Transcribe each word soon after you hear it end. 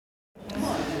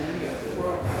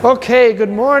Okay,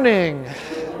 good morning.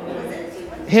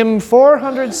 Hymn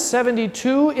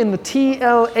 472 in the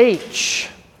TLH.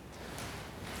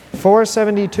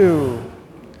 472.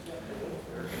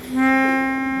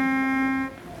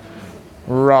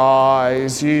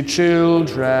 Rise, ye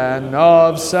children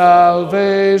of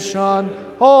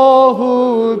salvation, all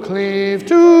who cleave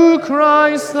to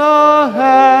Christ the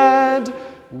head.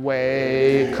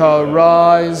 Wake,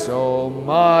 arise, O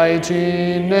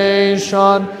mighty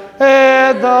nation,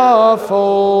 ere the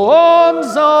foe on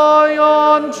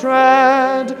Zion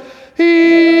tread.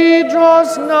 He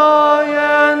draws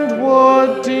nigh and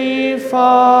would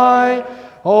defy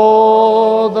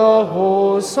all the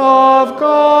hosts of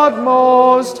God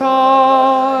Most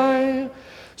High.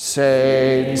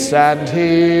 Saints and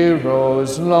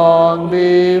heroes long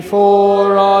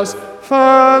before us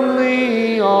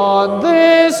firmly on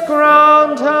this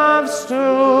ground have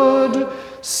stood.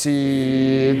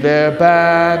 See their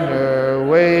banner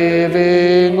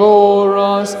waving o'er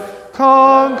us,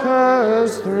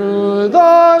 conquers through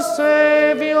the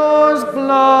Saviour's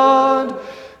blood.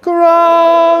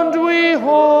 Ground we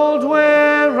hold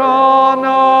whereon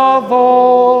of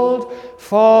old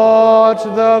fought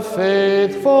the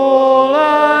faithful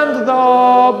and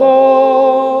the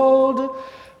bold.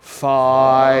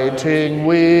 Fighting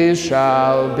we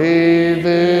shall be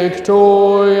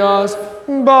victorious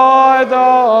by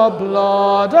the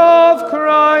blood of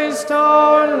Christ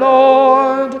our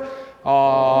Lord.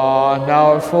 On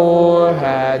our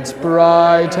foreheads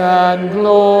bright and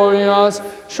glorious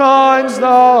shines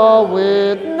the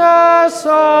witness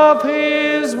of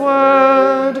His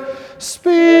word.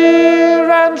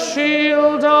 Spear and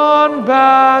shield on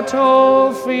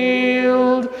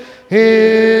battlefield,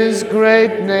 His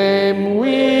great name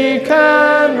we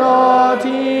cannot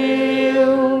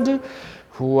yield.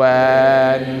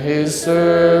 When His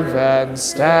servants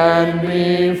stand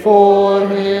before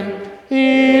Him,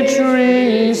 each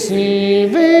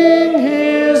receiving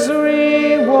his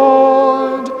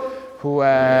reward.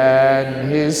 When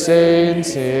His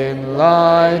saints in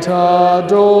light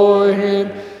adore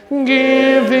Him,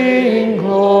 giving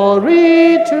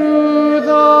glory to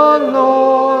the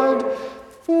Lord.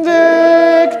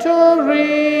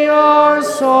 Victory our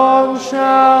song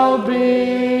shall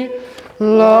be,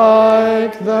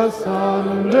 like the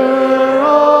thunder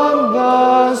on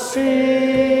the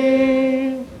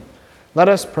sea. Let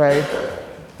us pray.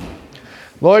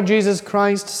 Lord Jesus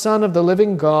Christ, Son of the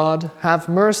living God, have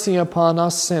mercy upon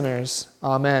us sinners.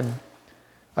 Amen.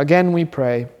 Again we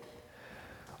pray.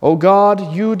 O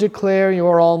God, you declare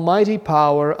your almighty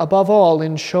power above all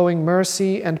in showing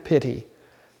mercy and pity.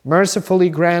 Mercifully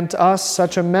grant us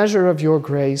such a measure of your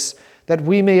grace that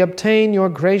we may obtain your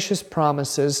gracious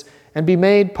promises and be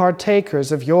made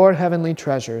partakers of your heavenly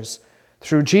treasures.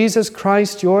 Through Jesus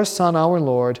Christ, your Son, our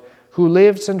Lord, who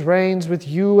lives and reigns with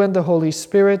you and the Holy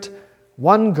Spirit,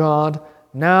 one God,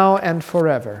 now and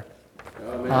forever.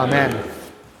 Amen. Amen.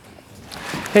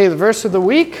 Okay, the verse of the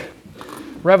week,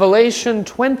 Revelation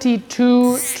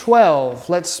 22:12.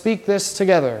 Let's speak this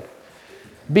together.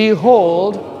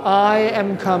 Behold, I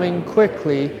am coming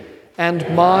quickly, and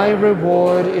my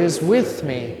reward is with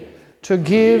me, to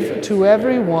give to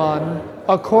everyone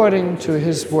according to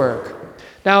his work.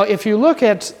 Now, if you look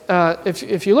at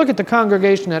the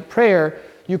congregation at prayer,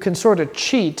 you can sort of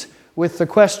cheat with the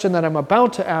question that I'm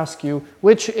about to ask you,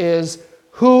 which is,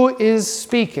 who is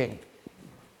speaking?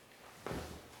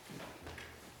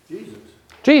 Jesus.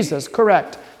 Jesus,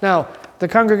 correct. Now, the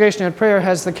congregation at prayer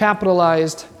has the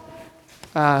capitalized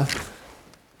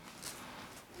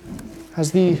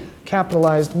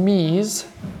me's.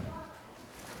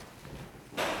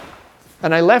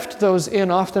 And I left those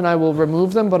in. Often I will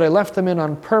remove them, but I left them in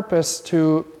on purpose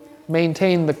to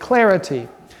maintain the clarity.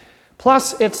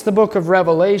 Plus, it's the book of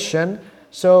Revelation,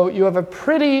 so you have a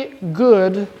pretty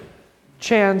good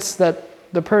chance that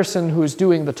the person who's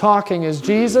doing the talking is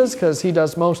Jesus, because he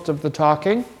does most of the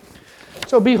talking.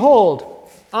 So, behold,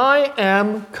 I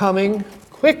am coming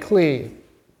quickly.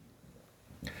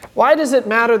 Why does it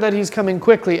matter that he's coming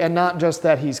quickly and not just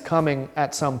that he's coming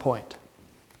at some point?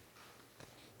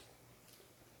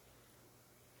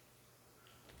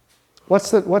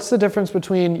 What's the difference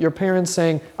between your parents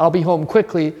saying, I'll be home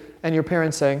quickly, and your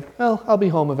parents saying, well, I'll be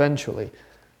home eventually?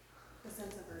 The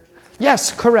sense of urgency. Yes,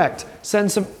 correct.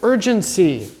 Sense of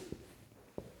urgency.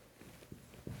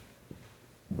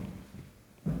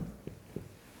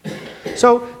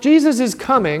 So, Jesus is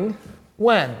coming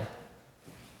when?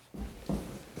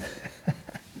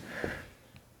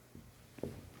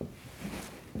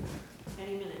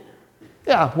 Any minute now.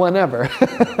 Yeah, whenever.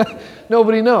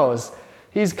 Nobody knows.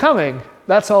 He's coming.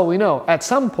 That's all we know. At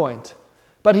some point.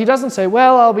 But he doesn't say,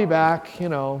 well, I'll be back,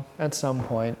 at some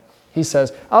point. He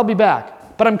says, I'll be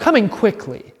back, but I'm coming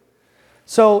quickly.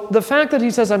 So the fact that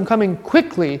he says I'm coming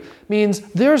quickly means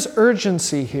there's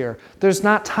urgency here. There's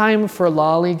not time for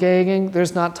lollygagging.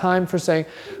 There's not time for saying,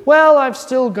 well, I've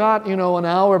still got, an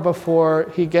hour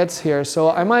before he gets here, so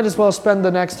I might as well spend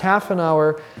the next half an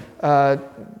hour,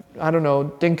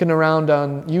 dinking around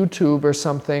on YouTube or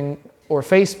something, or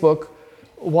Facebook,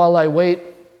 while I wait,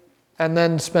 and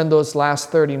then spend those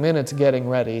last 30 minutes getting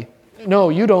ready. No,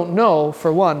 you don't know,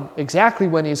 for one, exactly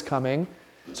when he's coming.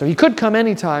 So he could come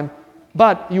anytime,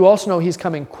 but you also know he's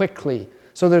coming quickly.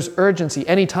 So there's urgency.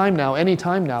 Anytime now,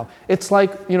 anytime now. It's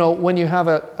like, when you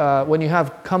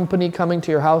have company coming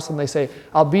to your house and they say,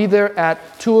 I'll be there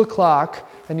at 2 o'clock,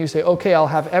 and you say, okay, I'll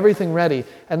have everything ready.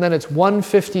 And then it's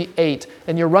 1:58,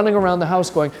 and you're running around the house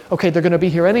going, okay, they're going to be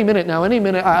here any minute now, any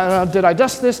minute. Did I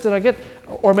dust this? Did I get...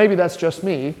 Or maybe that's just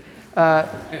me.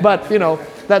 But,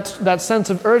 that's that sense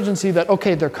of urgency that,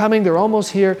 okay, they're coming, they're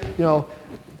almost here.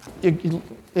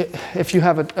 If you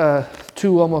have a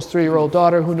 2, almost 3-year-old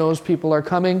daughter who knows people are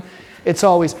coming, it's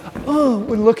always,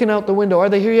 we're looking out the window. Are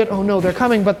they here yet? Oh, no, they're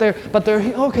coming, but they're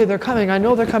okay, they're coming. I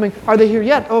know they're coming. Are they here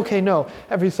yet? Okay, no.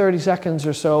 Every 30 seconds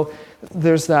or so,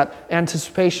 there's that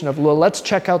anticipation of, well, let's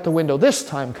check out the window this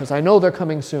time because I know they're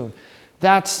coming soon.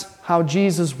 That's how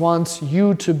Jesus wants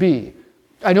you to be.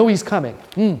 I know he's coming.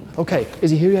 Okay.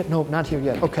 Is he here yet? No, not here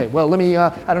yet. Okay. Well, let me,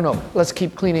 let's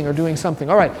keep cleaning or doing something.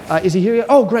 All right. Is he here yet?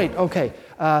 Oh, great. Okay.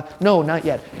 No, not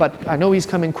yet. But I know he's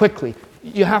coming quickly.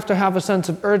 You have to have a sense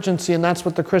of urgency, and that's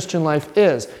what the Christian life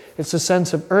is. It's a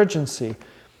sense of urgency.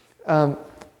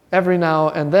 Every now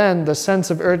and then, the sense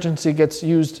of urgency gets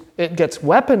used, it gets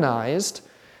weaponized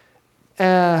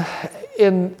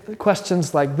in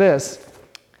questions like this.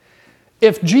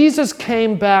 If Jesus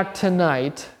came back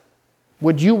tonight,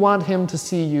 would you want him to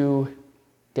see you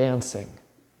dancing?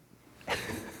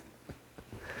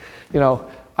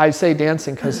 I say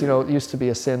dancing because, it used to be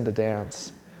a sin to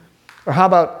dance. Or how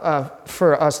about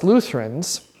for us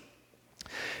Lutherans,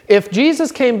 if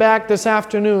Jesus came back this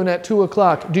afternoon at 2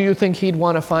 o'clock, do you think he'd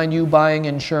want to find you buying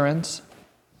insurance?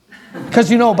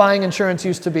 Because buying insurance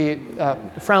used to be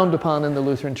frowned upon in the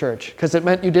Lutheran Church because it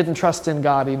meant you didn't trust in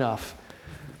God enough.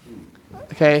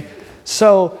 Okay?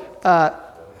 So,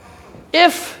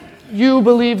 if you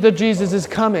believe that Jesus is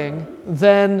coming,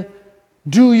 then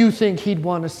do you think he'd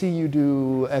want to see you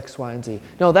do X, Y, and Z?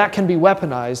 No, that can be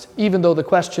weaponized, even though the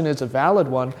question is a valid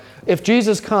one. If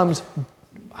Jesus comes,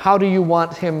 how do you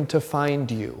want him to find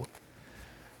you?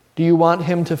 Do you want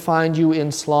him to find you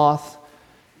in sloth,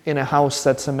 in a house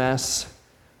that's a mess?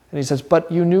 And he says,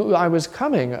 but you knew I was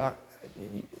coming.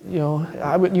 You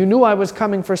knew I was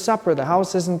coming for supper. The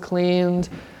house isn't cleaned.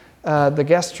 The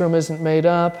guest room isn't made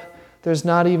up. There's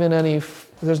not even any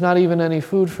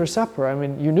food for supper. I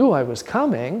mean, you knew I was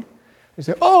coming. You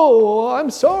say, oh,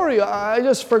 I'm sorry, I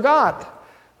just forgot.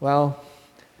 Well,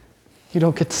 you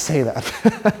don't get to say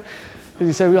that.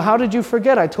 You say, well, how did you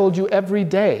forget? I told you every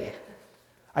day.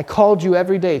 I called you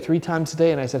every day, 3 times a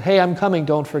day, and I said, hey, I'm coming,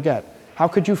 don't forget. How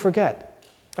could you forget?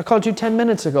 I called you 10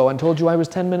 minutes ago and told you I was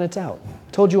 10 minutes out.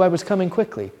 I told you I was coming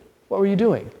quickly. What were you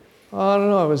doing? Oh, I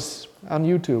don't know, I was on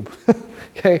YouTube.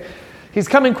 Okay. He's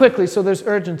coming quickly, so there's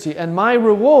urgency. And my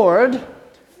reward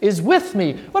is with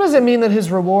me. What does it mean that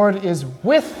his reward is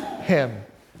with him?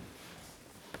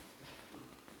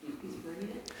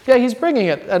 Yeah, he's bringing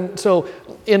it. And so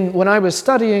when I was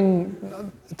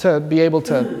studying to be able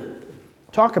to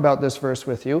talk about this verse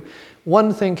with you,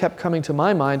 one thing kept coming to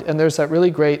my mind, and there's that really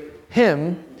great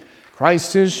hymn,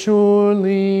 Christ is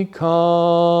surely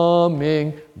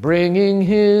coming, bringing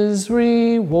his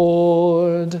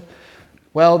reward.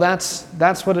 Well, that's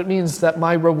what it means that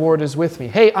my reward is with me.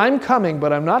 Hey, I'm coming,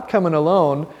 but I'm not coming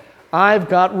alone. I've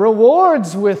got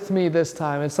rewards with me this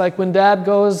time. It's like when Dad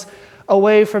goes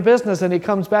away for business and he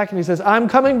comes back and he says, I'm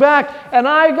coming back and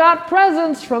I got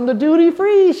presents from the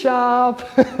duty-free shop.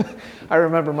 I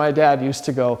remember my dad used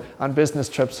to go on business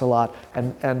trips a lot,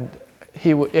 and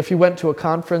if he went to a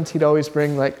conference, he'd always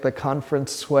bring like the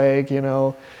conference swag,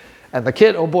 And the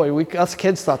kid, oh boy, us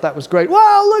kids thought that was great.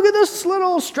 Wow, look at this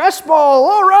little stress ball,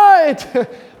 all right.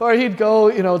 Or he'd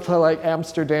go, to like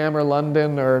Amsterdam or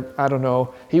London or I don't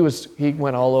know. He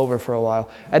went all over for a while.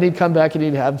 And he'd come back and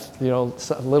he'd have, a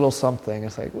little something.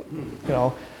 It's like,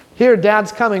 here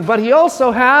Dad's coming, but he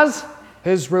also has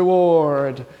his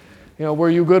reward. Were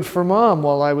you good for Mom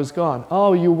while I was gone?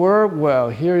 Oh, you were? Well,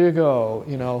 here you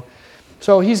go,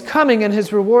 So he's coming and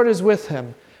his reward is with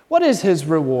him. What is his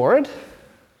reward?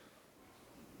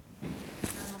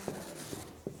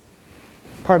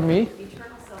 Pardon me?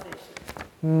 Eternal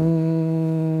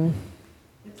salvation.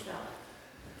 Himself.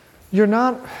 You're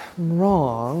not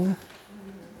wrong.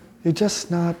 You're just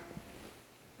not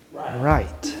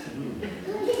right.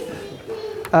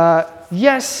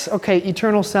 Yes, okay,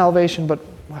 eternal salvation, but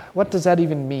what does that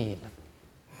even mean?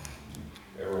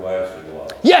 Everlasting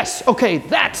life. Yes, okay,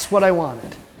 that's what I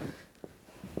wanted.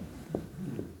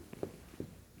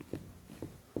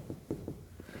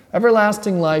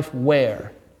 Everlasting life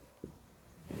where?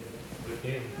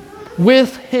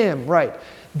 With Him, right.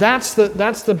 That's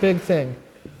the big thing.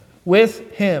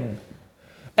 With Him.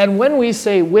 And when we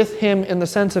say with Him in the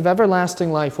sense of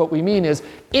everlasting life, what we mean is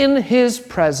in His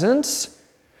presence,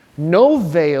 no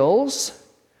veils,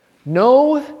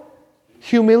 no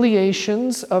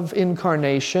humiliations of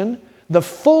incarnation, the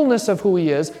fullness of who He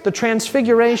is. The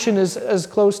transfiguration is as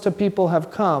close to people have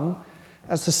come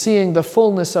as to seeing the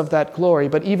fullness of that glory,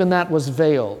 but even that was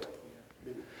veiled.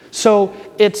 So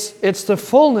it's the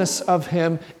fullness of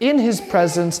Him in His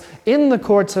presence, in the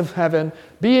courts of heaven,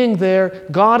 being there.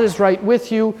 God is right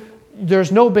with you.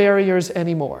 There's no barriers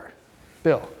anymore.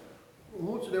 Bill.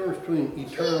 What's the difference between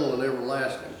eternal and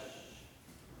everlasting?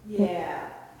 Yeah.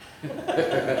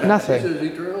 Nothing. He says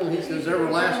eternal, he says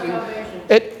everlasting.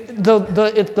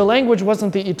 The language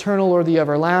wasn't the eternal or the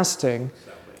everlasting.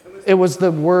 It was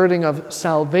the wording of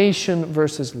salvation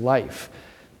versus life.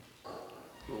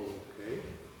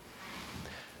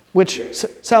 Which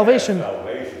salvation,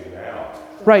 Salvation now.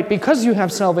 right? Because you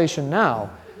have salvation now,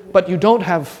 but you don't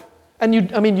have, and you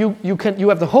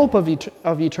have the hope of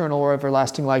eternal or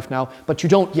everlasting life now, but you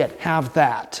don't yet have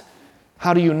that.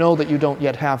 How do you know that you don't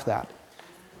yet have that?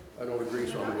 I don't agree,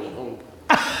 so I'm going home.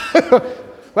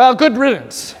 Well, good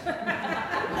riddance.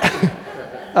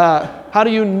 How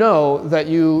do you know that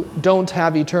you don't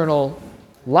have eternal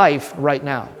life right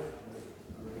now?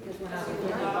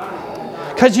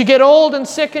 Because you get old and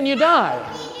sick and you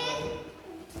die.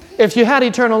 If you had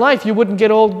eternal life, you wouldn't get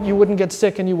old, you wouldn't get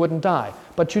sick, and you wouldn't die.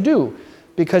 But you do,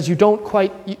 because you don't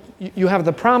quite, you have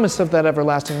the promise of that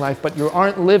everlasting life, but you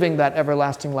aren't living that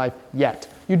everlasting life yet.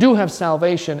 You do have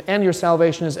salvation, and your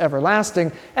salvation is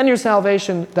everlasting, and your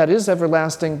salvation that is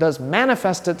everlasting does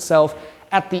manifest itself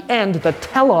at the end, the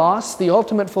telos, the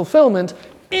ultimate fulfillment,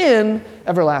 in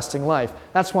everlasting life.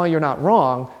 That's why you're not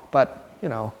wrong, but, you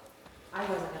know,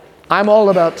 I'm all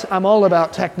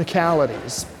about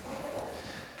technicalities.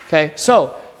 Okay,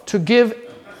 so to give,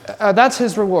 that's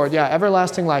His reward, yeah,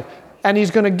 everlasting life. And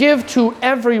He's going to give to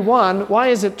everyone. Why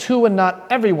is it to and not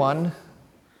everyone?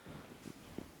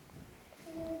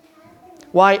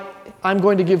 Why I'm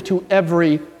going to give to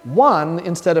everyone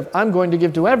instead of I'm going to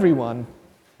give to everyone?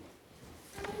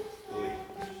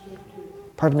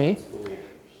 Pardon me?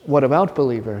 What about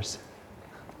believers?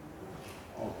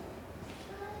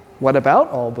 What about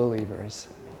all believers?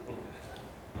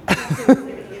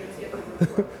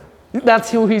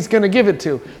 That's who He's going to give it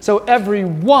to. So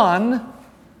everyone,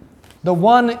 the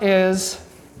one is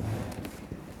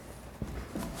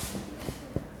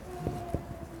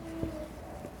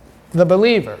the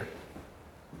believer.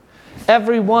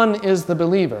 Everyone is the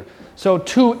believer. So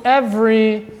to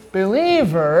every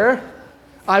believer,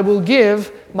 I will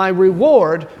give my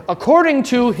reward according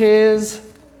to his...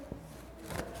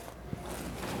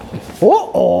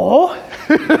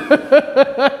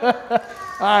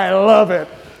 I love it.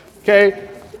 Okay.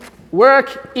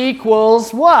 Work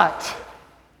equals what?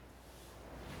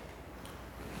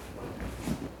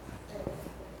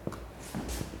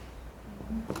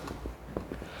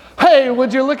 Hey,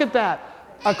 would you look at that?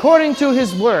 According to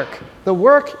his work. The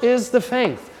work is the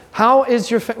faith. How is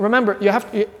your faith? Remember,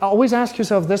 you always ask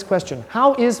yourself this question.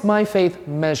 How is my faith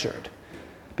measured?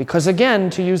 Because again,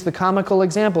 to use the comical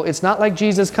example, it's not like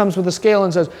Jesus comes with a scale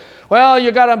and says, well,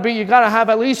 you gotta have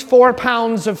at least 4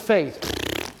 pounds of faith.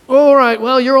 All right,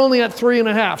 well, you're only at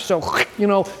 3.5, so, you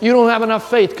don't have enough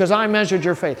faith because I measured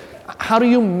your faith. How do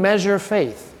you measure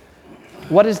faith?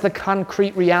 What is the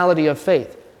concrete reality of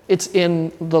faith? It's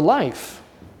in the life.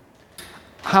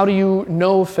 How do you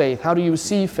know faith? How do you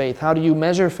see faith? How do you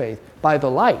measure faith? By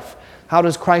the life. How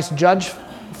does Christ judge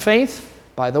faith?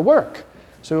 By the work.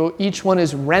 So each one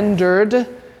is rendered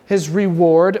his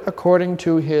reward according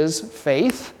to his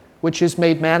faith, which is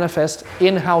made manifest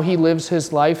in how he lives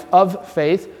his life of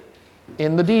faith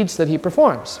in the deeds that he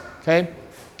performs. Okay?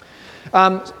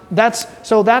 That's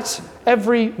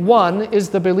everyone is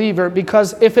the believer,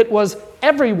 because if it was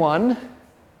everyone,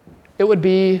 it would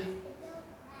be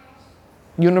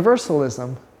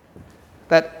universalism,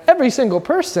 that every single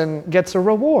person gets a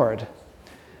reward.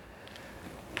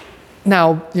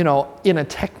 Now, in a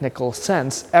technical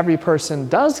sense, every person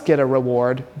does get a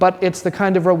reward, but it's the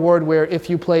kind of reward where if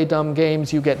you play dumb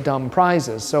games, you get dumb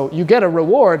prizes. So you get a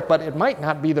reward, but it might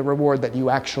not be the reward that you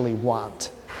actually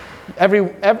want.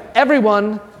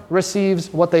 Everyone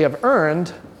receives what they have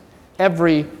earned.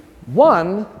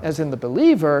 Everyone, as in the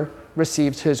believer,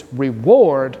 receives his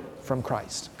reward from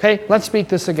Christ. Okay, let's speak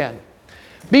this again.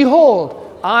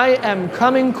 Behold, I am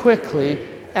coming quickly,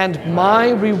 and my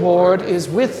reward is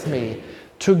with me,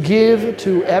 to give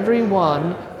to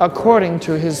everyone according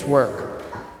to his work.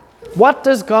 What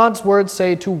does God's word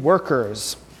say to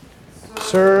workers?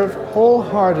 Serve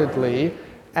wholeheartedly,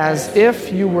 as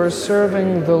if you were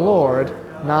serving the Lord,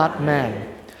 not men,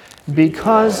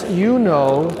 because you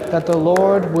know that the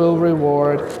Lord will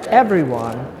reward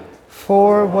everyone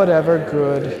for whatever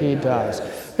good he does.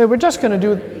 Okay, we're just going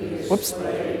to do,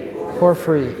 for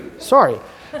free. Sorry.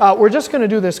 We're just going to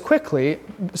do this quickly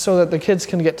so that the kids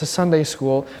can get to Sunday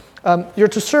school. You're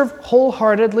to serve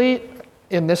wholeheartedly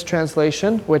in this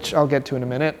translation, which I'll get to in a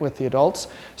minute with the adults.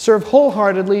 Serve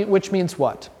wholeheartedly, which means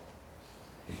what?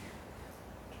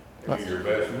 Give your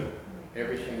investment.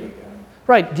 Everything you got.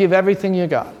 Right, give everything you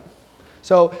got.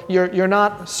 So you're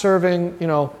not serving,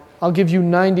 I'll give you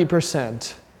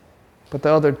 90%, but the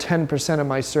other 10% of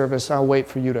my service I'll wait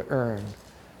for you to earn.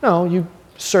 No, you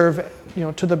serve,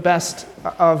 to the best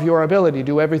of your ability.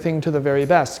 Do everything to the very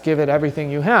best. Give it everything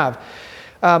you have.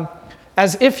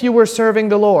 As if you were serving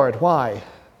the Lord. Why?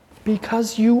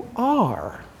 Because you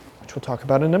are, which we'll talk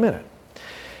about in a minute.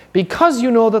 Because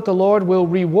you know that the Lord will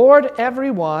reward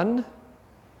everyone,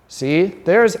 see,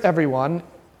 there's everyone,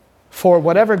 for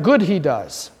whatever good he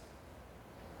does.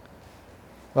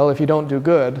 Well, if you don't do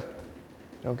good,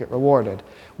 you don't get rewarded.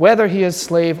 Whether he is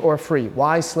slave or free.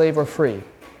 Why slave or free?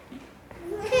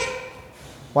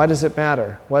 Why does it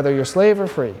matter whether you're slave or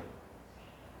free?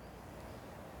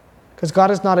 Because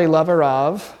God is not a lover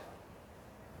of.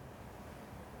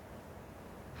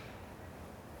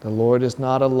 The Lord is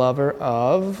not a lover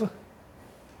of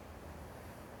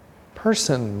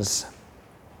persons.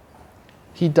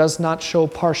 He does not show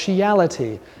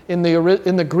partiality. In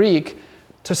the Greek,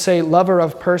 to say lover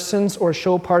of persons or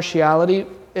show partiality,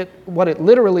 what it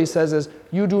literally says is,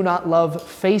 you do not love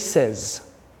faces.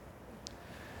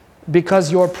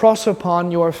 Because your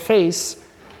prosopon, your face,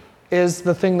 is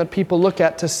the thing that people look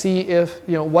at to see if,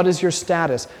 what is your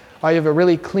status? I have a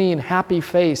really clean, happy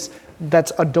face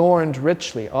that's adorned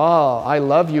richly. Oh, I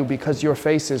love you because your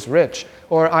face is rich.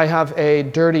 Or I have a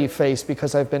dirty face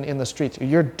because I've been in the streets.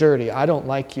 You're dirty. I don't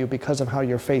like you because of how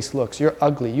your face looks. You're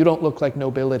ugly. You don't look like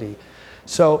nobility.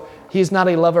 So he's not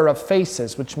a lover of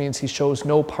faces, which means he shows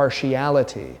no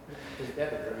partiality. Is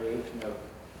that a variation of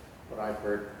what I've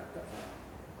heard?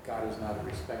 God is not a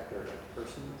respecter of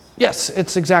persons? Yes,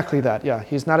 it's exactly that. Yeah,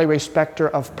 he's not a respecter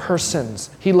of persons.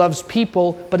 He loves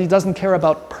people, but he doesn't care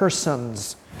about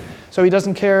persons. So he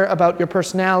doesn't care about your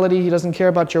personality, he doesn't care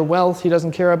about your wealth, he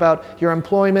doesn't care about your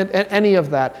employment, any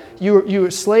of that.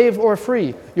 You're slave or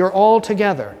free, you're all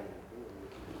together.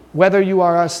 Whether you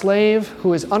are a slave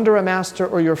who is under a master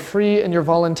or you're free and you're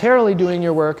voluntarily doing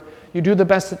your work, you do the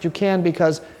best that you can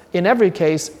because in every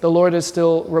case, the Lord is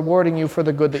still rewarding you for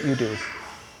the good that you do.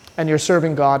 And you're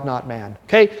serving God, not man.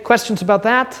 Okay, questions about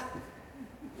that?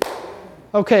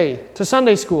 Okay, to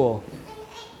Sunday school.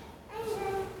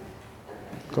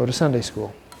 Go to Sunday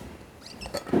school.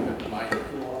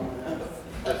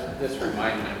 This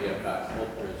reminded me about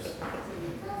Oprah's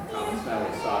comments. Now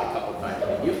we saw it a couple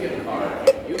times. You get a car,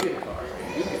 you get a car,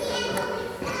 you get a car.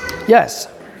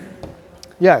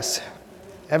 Yes.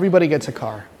 Everybody gets a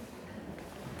car.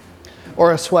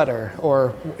 Or a sweater, or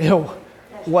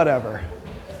whatever.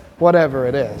 Whatever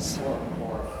it is.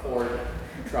 Or a Ford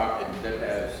truck that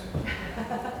has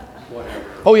whatever.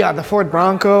 Oh yeah, the Ford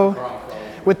Bronco.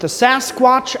 With the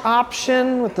Sasquatch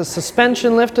option, with the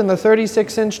suspension lift and the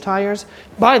 36-inch tires.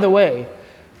 By the way,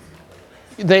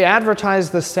 they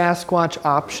advertise the Sasquatch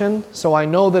option, so I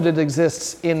know that it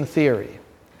exists in theory.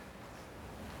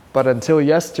 But until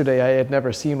yesterday, I had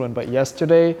never seen one. But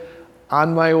yesterday,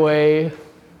 on my way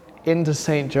into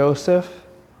St. Joseph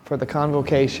for the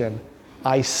convocation,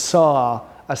 I saw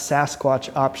a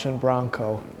Sasquatch option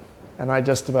Bronco. And I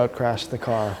just about crashed the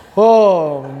car.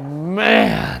 Oh,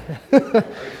 man. Are you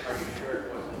sure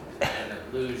it wasn't an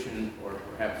illusion or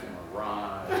perhaps a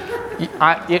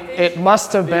mirage? It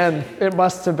must have been. It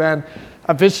must have been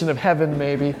a vision of heaven,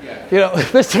 maybe.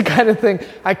 This is the kind of thing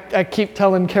I keep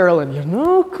telling Carolyn,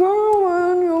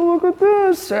 Carolyn, look at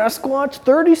this. Sasquatch,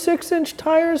 36-inch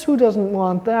tires. Who doesn't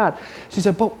want that? She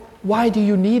said, but why do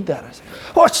you need that? I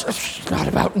said, it's not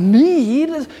about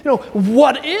need.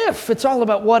 What if? It's all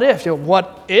about what if.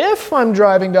 What if I'm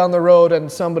driving down the road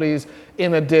and somebody's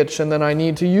in a ditch and then I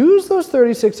need to use those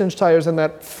 36-inch tires and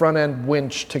that front end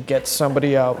winch to get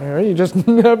somebody out? You just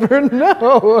never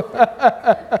know.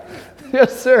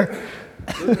 Yes, sir.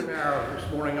 Luke and I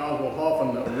this morning, Oswald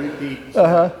Hoffman repeats,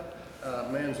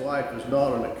 man's life is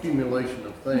not an accumulation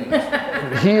of things.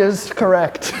 He is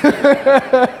correct.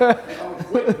 I was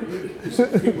waiting for you to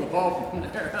just keep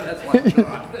Hoffman there, that's why I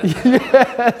thought.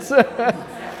 Yes.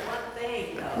 One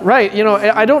thing, though. Right,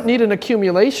 I don't need an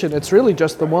accumulation. It's really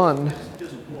just the one.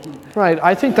 Right,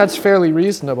 I think that's fairly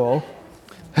reasonable.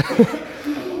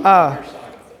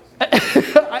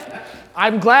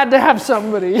 I'm glad to have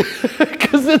somebody,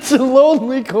 because it's a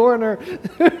lonely corner.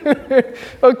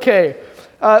 Okay,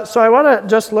 so I want to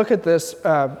just look at this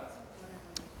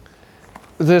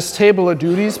this table of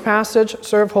duties passage.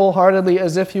 Serve wholeheartedly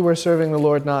as if you were serving the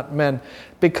Lord, not men,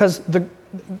 because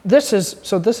this is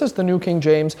the New King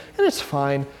James, and it's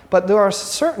fine, but there are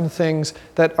certain things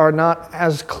that are not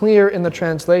as clear in the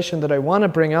translation that I want to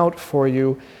bring out for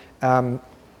you. And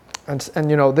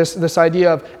this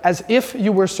idea of as if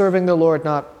you were serving the Lord,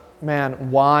 not man.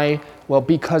 Why? Well,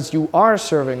 because you are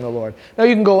serving the Lord. Now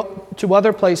you can go to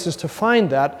other places to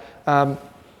find that.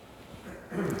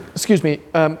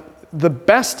 The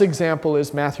best example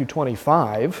is Matthew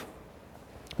 25,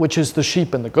 which is the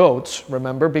sheep and the goats,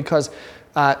 remember, because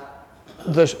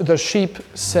the sheep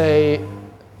say,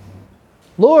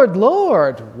 Lord,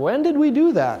 Lord, when did we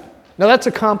do that? Now that's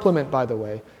a compliment, by the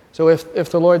way. So if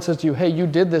the Lord says to you, hey, you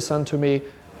did this unto me,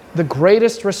 the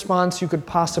greatest response you could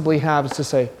possibly have is to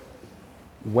say,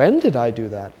 when did I do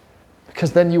that?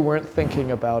 Because then you weren't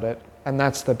thinking about it, and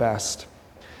that's the best.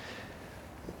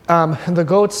 The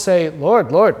goats say,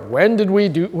 Lord, Lord, when did we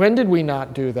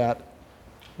not do that?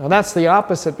 Now that's the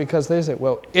opposite, because they say,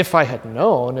 well, if I had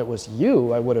known it was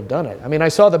you, I would have done it. I mean, I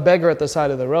saw the beggar at the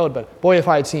side of the road, but boy, if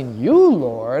I had seen you,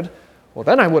 Lord, well,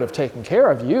 then I would have taken care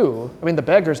of you. I mean, the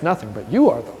beggar's nothing, but you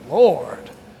are the Lord.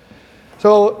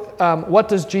 So what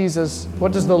does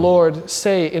the Lord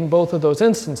say in both of those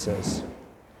instances?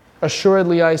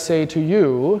 Assuredly, I say to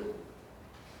you,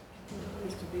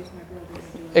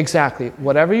 exactly,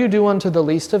 whatever you do unto the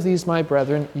least of these my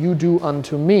brethren, you do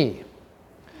unto me.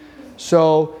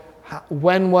 So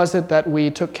when was it that we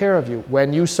took care of you?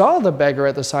 When you saw the beggar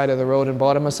at the side of the road and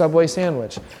bought him a Subway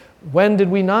sandwich. When did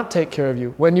we not take care of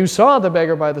you? When you saw the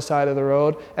beggar by the side of the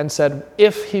road and said,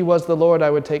 if he was the Lord,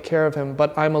 I would take care of him,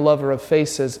 but I'm a lover of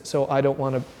faces, so I don't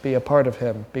want to be a part of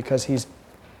him because he's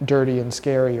dirty and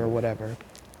scary or whatever.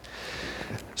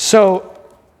 So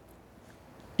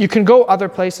you can go other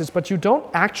places, but you don't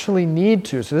actually need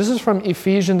to. So this is from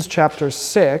Ephesians chapter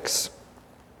 6.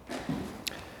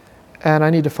 And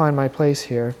I need to find my place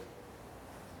here.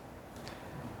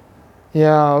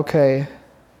 Yeah, okay.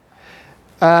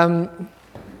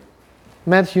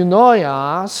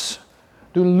 Methunoias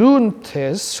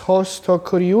duluntis hosto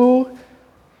kuriou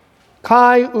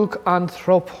kai uk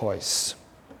anthropos.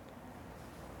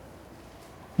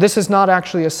 This is not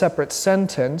actually a separate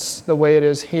sentence the way it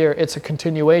is here. It's a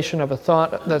continuation of a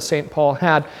thought that St. Paul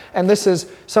had. And this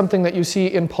is something that you see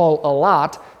in Paul a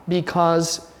lot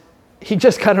because he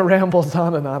just kind of rambles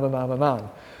on and on and on and on.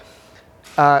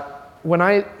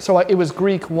 It was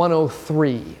Greek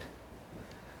 103.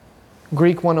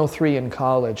 Greek 103 in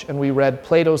college, and we read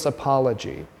Plato's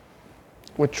Apology,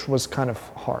 which was kind of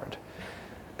hard.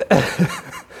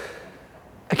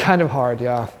 Kind of hard,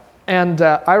 yeah. And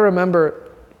I remember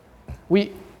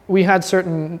we had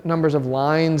certain numbers of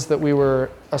lines that we were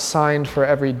assigned for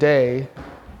every day.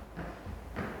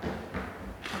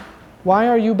 Why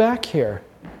are you back here?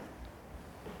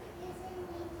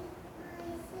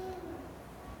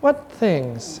 What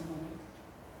things?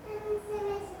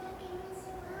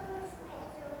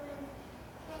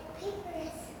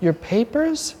 Your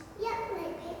papers? Yeah, my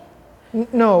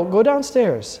papers. No, go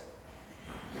downstairs.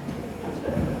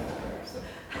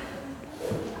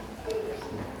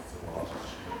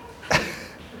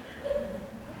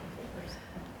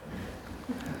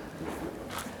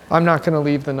 I'm not going to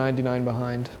leave the 99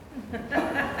 behind.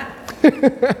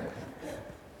 It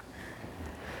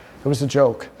was a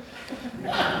joke.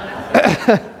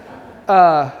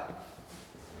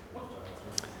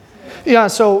 Yeah,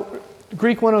 so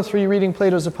Greek 103, reading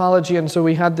Plato's Apology, and so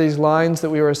we had these lines that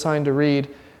we were assigned to read,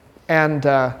 and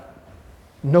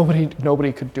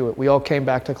nobody could do it. We all came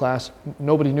back to class.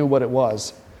 Nobody knew what it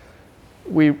was.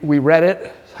 We read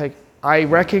it. Like, I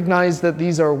recognize that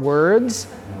these are words.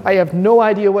 I have no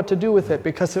idea what to do with it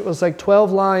because it was like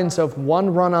 12 lines of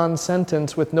one run-on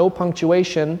sentence with no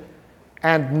punctuation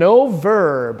and no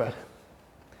verb.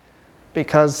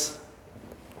 Because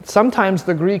sometimes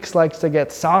the Greeks like to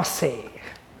get saucy.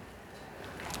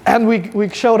 And we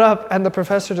showed up, and the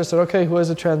professor just said, okay, who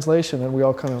has a translation? And we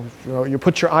all kind of, you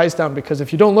put your eyes down, because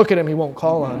if you don't look at him, he won't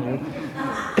call on you.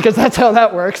 Because that's how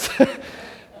that works.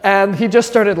 And he just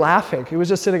started laughing. He was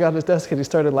just sitting on his desk and he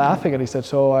started laughing and he said,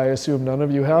 so I assume none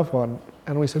of you have one.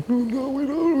 And we said, no, we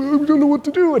don't know what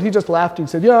to do. And he just laughed. He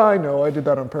said, yeah, I know, I did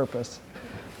that on purpose.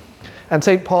 And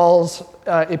St. Paul's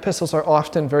epistles are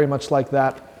often very much like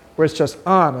that, where it's just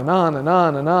on and on and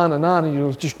on and on and on, and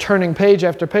you're just turning page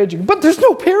after page. But there's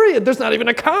no period. There's not even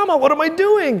a comma. What am I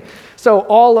doing? So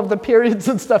all of the periods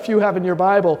and stuff you have in your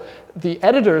Bible, the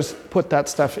editors put that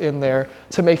stuff in there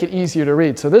to make it easier to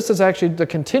read. So this is actually the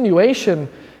continuation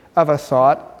of a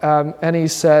thought. And he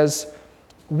says,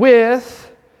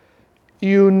 with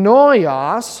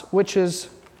eunoios, which is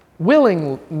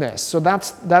willingness. So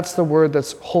that's the word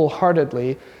that's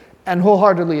wholeheartedly. And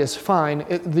wholeheartedly is fine.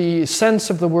 The sense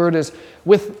of the word is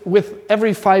with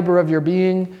every fiber of your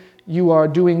being, you are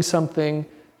doing something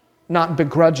not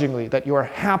begrudgingly, that you are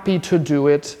happy to do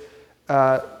it.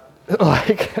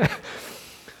 Like,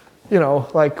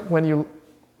 like when you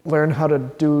learn how to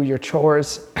do your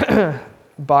chores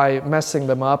by messing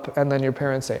them up, and then your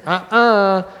parents say,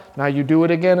 now you do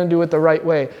it again and do it the right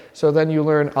way. So then you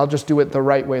learn, I'll just do it the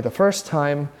right way the first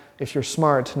time, if you're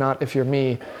smart, not if you're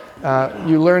me.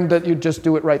 You learn that you just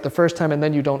do it right the first time and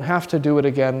then you don't have to do it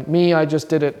again. Me, I just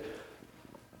did it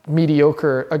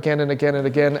mediocre again and again and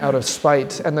again out of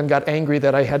spite, and then got angry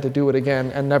that I had to do it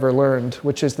again and never learned,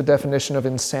 which is the definition of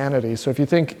insanity. So if you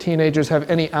think teenagers have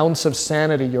any ounce of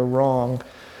sanity, you're wrong.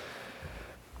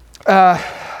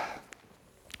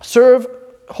 Serve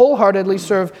wholeheartedly,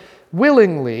 serve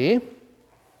willingly,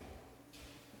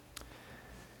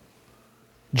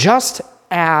 just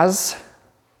as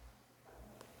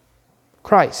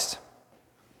Christ.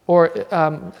 Or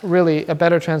really a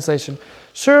better translation,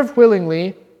 serve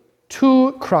willingly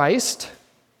to Christ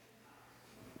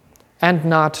and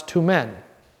not to men.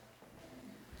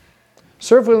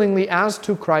 Serve willingly as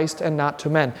to Christ and not to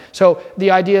men. So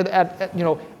the idea that,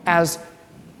 as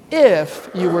if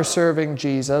you were serving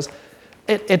Jesus,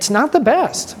 it's not the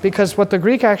best, because what the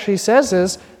Greek actually says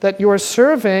is that you're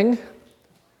serving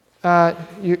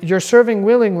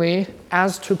willingly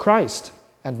as to Christ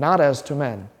and not as to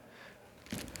men.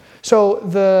 So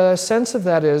the sense of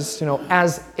that is,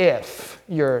 as if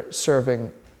you're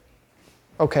serving.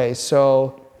 Okay,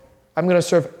 so I'm going to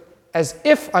serve as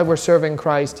if I were serving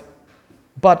Christ,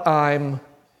 but I'm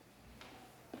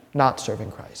not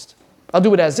serving Christ. I'll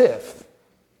do it as if.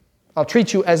 I'll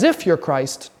treat you as if you're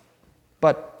Christ,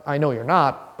 but I know you're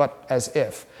not, but as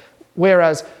if.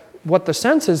 Whereas what the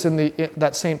sense is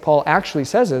that St. Paul actually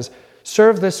says is,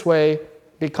 serve this way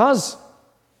because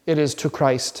it is to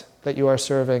Christ that you are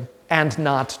serving, and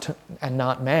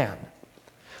not man.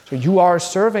 So you are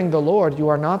serving the Lord, you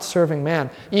are not serving man.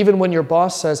 Even when your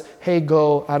boss says, hey,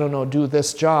 go, do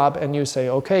this job, and you say,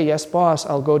 okay, yes, boss,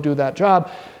 I'll go do that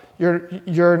job,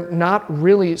 you're not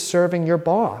really serving your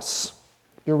boss.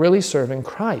 You're really serving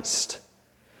Christ.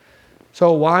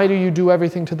 So why do you do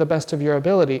everything to the best of your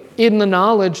ability? In the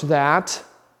knowledge that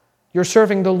you're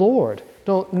serving the Lord.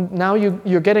 Now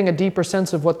you're getting a deeper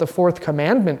sense of what the fourth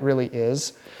commandment really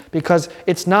is, because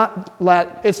it's not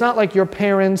like your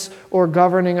parents or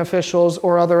governing officials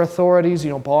or other authorities,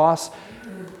 boss,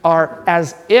 are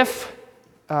as if,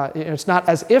 it's not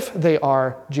as if they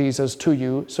are Jesus to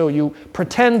you, so you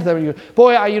pretend that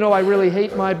I really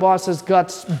hate my boss's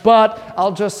guts, but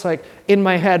I'll just in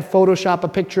my head Photoshop a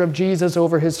picture of Jesus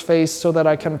over his face so that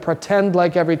I can pretend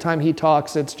like every time he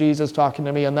talks it's Jesus talking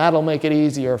to me, and that'll make it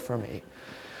easier for me.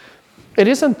 It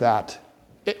isn't that.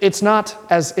 It's not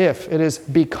as if, it is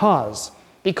because.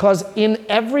 Because in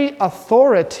every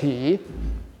authority,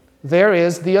 there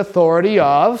is the authority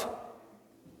of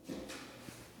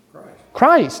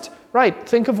Christ. Right.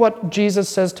 Think of what Jesus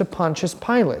says to Pontius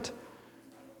Pilate.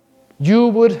 You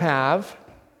would have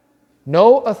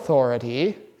no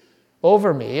authority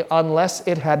over me unless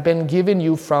it had been given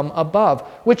you from above.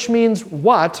 Which means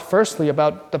what? Firstly,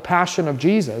 about the passion of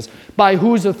Jesus. By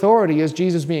whose authority is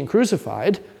Jesus being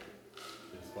crucified?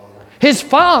 His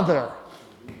Father.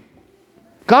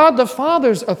 God the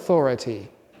Father's authority.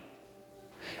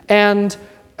 And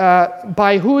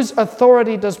by whose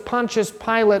authority does Pontius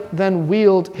Pilate then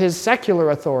wield his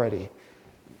secular authority?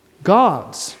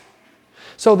 God's.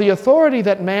 So the authority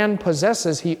that man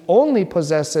possesses, he only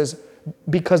possesses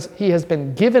because he has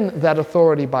been given that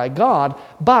authority by God,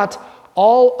 but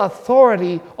all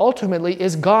authority ultimately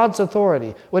is God's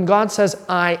authority. When God says,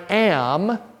 I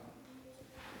am,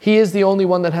 he is the only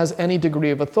one that has any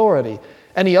degree of authority.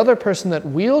 Any other person that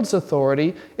wields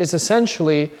authority is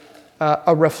essentially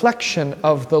a reflection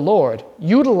of the Lord,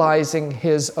 utilizing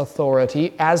his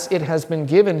authority as it has been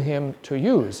given him to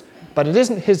use. But it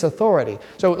isn't his authority.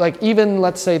 So even,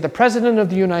 let's say, the President of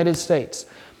the United States,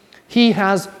 he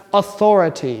has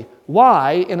authority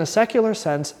why, in a secular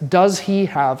sense, does he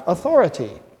have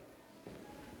authority?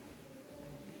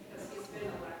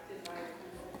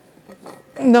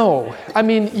 No. I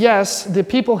mean, yes, the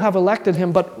people have elected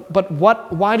him, but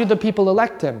why do the people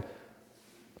elect him?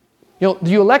 You know,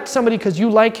 do you elect somebody because you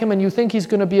like him and you think he's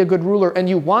going to be a good ruler and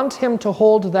you want him to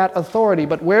hold that authority,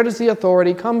 but where does the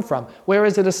authority come from? Where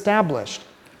is it established?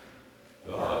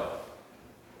 God.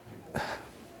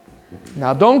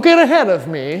 Now, don't get ahead of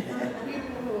me.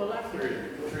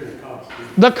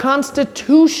 The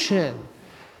Constitution,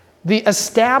 the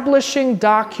establishing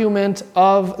document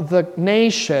of the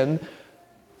nation,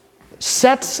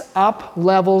 sets up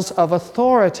levels of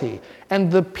authority,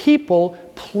 and the people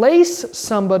place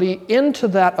somebody into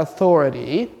that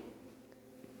authority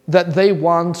that they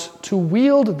want to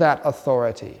wield that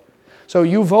authority. So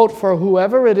you vote for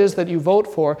whoever it is that you vote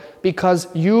for because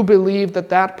you believe that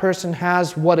that person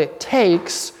has what it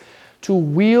takes to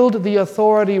wield the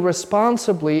authority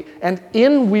responsibly, and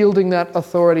in wielding that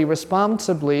authority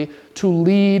responsibly, to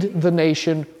lead the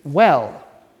nation well.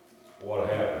 What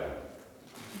happened?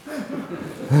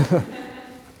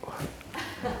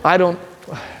 I don't.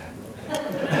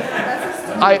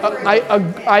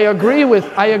 I agree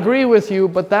with you,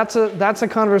 but that's a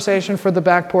conversation for the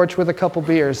back porch with a couple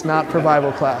beers, not for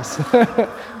Bible class.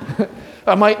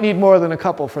 I might need more than a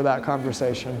couple for that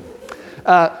conversation.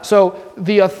 So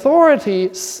the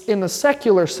authority in the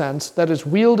secular sense that is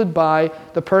wielded by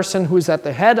the person who is at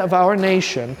the head of our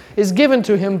nation is given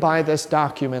to him by this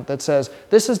document that says,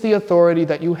 this is the authority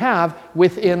that you have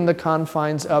within the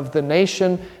confines of the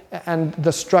nation and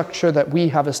the structure that we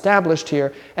have established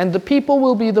here. And the people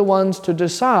will be the ones to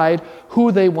decide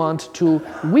who they want to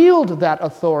wield that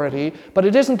authority, but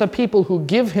it isn't the people who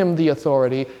give him the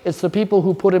authority, it's the people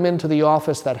who put him into the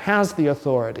office that has the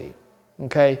authority.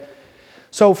 Okay?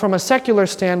 So from a secular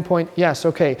standpoint, yes,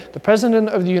 okay, the President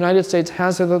of the United States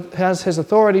has his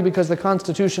authority because the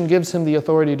Constitution gives him the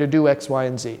authority to do X, Y,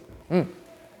 and Z.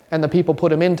 And the people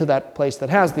put him into that place that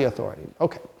has the authority.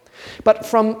 Okay. But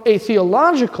from a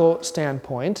theological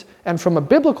standpoint and from a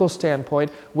biblical standpoint,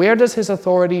 where does his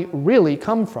authority really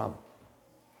come from?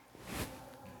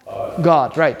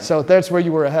 God, right. So that's where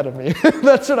you were ahead of me.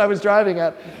 That's what I was driving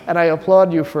at, and I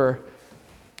applaud you for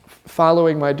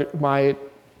following my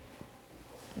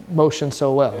motion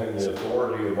so well. And the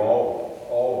authority of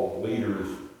all leaders,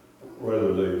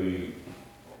 whether they be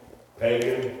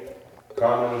pagan,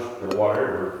 communist, or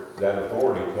whatever, that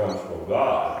authority comes from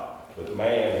God. But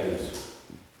man has,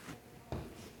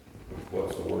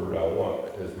 what's the word I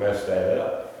want, has messed that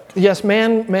up. Yes,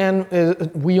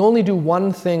 we only do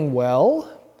one thing well,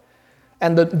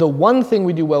 and the one thing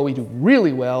we do well, we do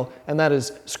really well, and that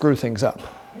is screw things up.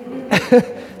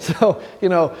 So,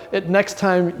 next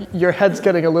time your head's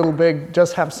getting a little big,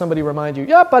 just have somebody remind you,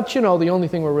 yeah, but the only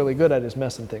thing we're really good at is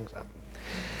messing things up.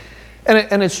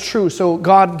 And it's true. So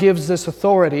God gives this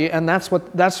authority, and that's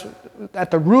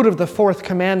at the root of the fourth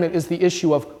commandment is the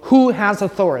issue of who has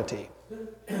authority.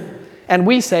 And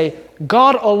we say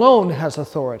God alone has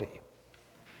authority.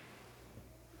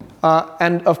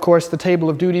 And of course, the table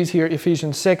of duties here,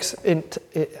 Ephesians 6,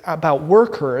 about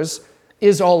workers,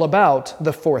 is all about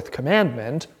the fourth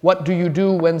commandment. What do you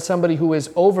do when somebody who is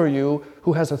over you,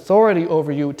 who has authority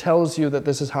over you, tells you that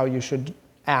this is how you should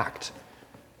act?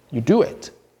 You do it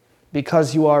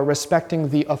because you are respecting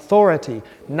the authority,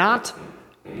 not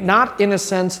in a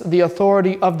sense the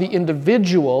authority of the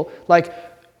individual, like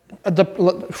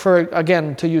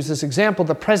again, to use this example,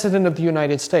 the President of the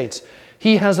United States.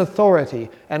 He has authority,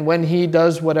 and when he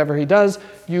does whatever he does,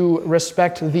 you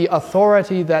respect the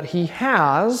authority that he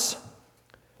has,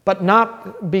 but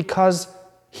not because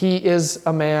he is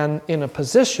a man in a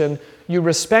position. You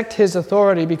respect his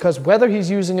authority because whether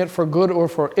he's using it for good or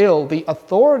for ill, the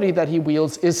authority that he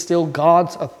wields is still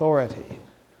God's authority.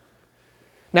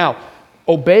 Now,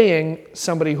 obeying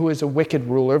somebody who is a wicked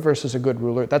ruler versus a good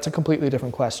ruler, that's a completely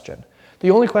different question.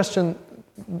 The only question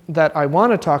that I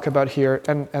want to talk about here,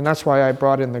 and that's why I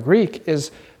brought in the Greek,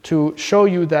 is to show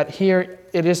you that here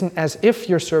it isn't as if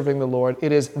you're serving the Lord,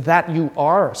 it is that you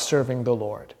are serving the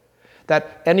Lord.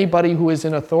 That anybody who is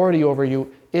in authority over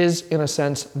you is, in a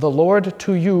sense, the Lord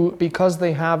to you because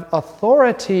they have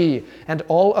authority, and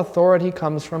all authority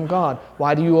comes from God.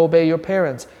 Why do you obey your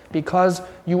parents? Because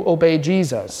you obey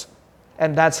Jesus,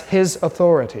 and that's his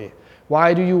authority.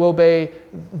 Why do you obey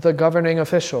the governing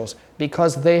officials?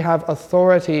 Because they have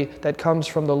authority that comes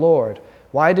from the Lord.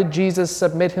 Why did Jesus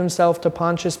submit himself to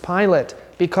Pontius Pilate?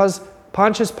 Because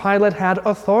Pontius Pilate had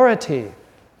authority.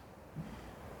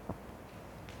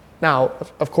 Now,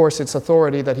 of course, it's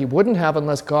authority that he wouldn't have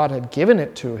unless God had given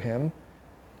it to him.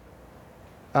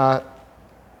 But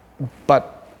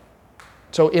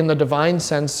So in the divine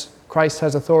sense, Christ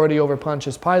has authority over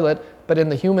Pontius Pilate, but in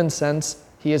the human sense,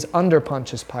 he is under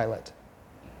Pontius Pilate.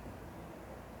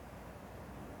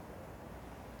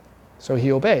 So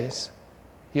he obeys.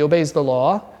 He obeys the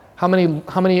law. How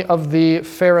many of the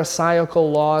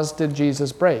Pharisaical laws did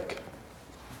Jesus break?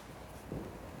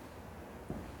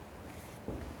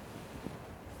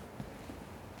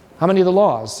 How many of the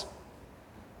laws?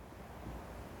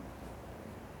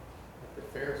 The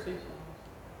Pharisees?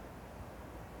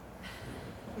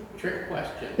 Trick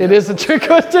question. It is a trick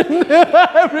question.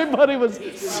 Everybody was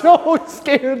so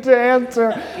scared to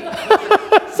answer.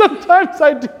 Sometimes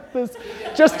I do this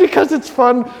just because it's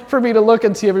fun for me to look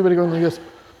and see everybody going like this.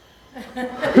 He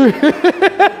didn't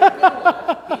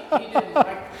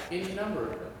like any number of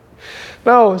them.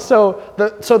 No, so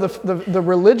the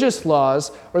religious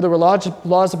laws, or the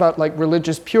laws about like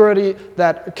religious purity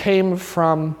that came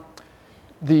from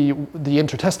the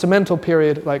intertestamental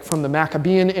period, like from the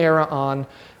Maccabean era on,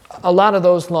 a lot of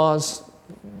those laws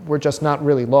were just not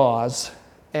really laws.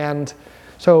 And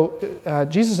so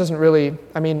Jesus doesn't really,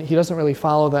 he doesn't really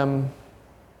follow them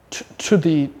to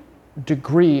the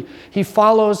degree. He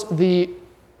follows the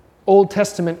Old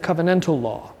Testament covenantal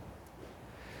law.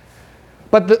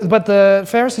 But the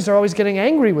Pharisees are always getting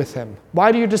angry with him.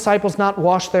 Why do your disciples not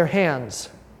wash their hands?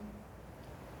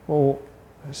 Well,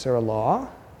 is there a law?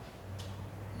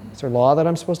 Is there a law that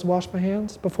I'm supposed to wash my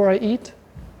hands before I eat?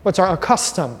 What's our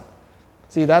custom?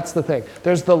 See, that's the thing.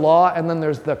 There's the law and then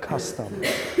there's the custom.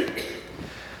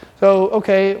 So,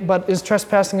 okay, but is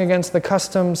trespassing against the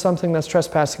custom something that's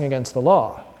trespassing against the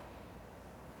law?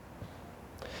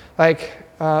 Like,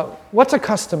 what's a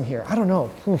custom here? I don't know.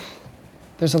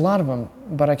 There's a lot of them,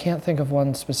 but I can't think of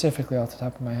one specifically off the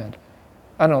top of my head.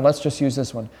 I don't know, let's just use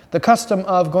this one. The custom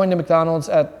of going to McDonald's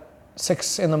at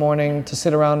 6 in the morning to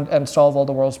sit around and solve all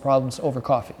the world's problems over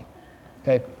coffee.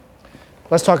 Okay?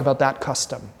 Let's talk about that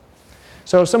custom.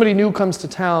 So if somebody new comes to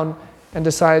town and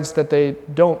decides that they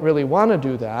don't really want to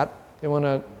do that, they want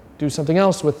to do something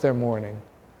else with their morning,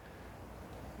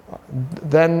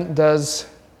 then does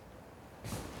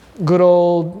good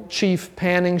old Chief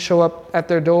Panning show up at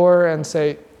their door and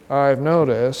say, I've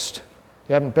noticed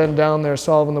you haven't been down there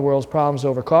solving the world's problems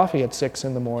over coffee at 6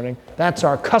 in the morning. That's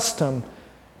our custom.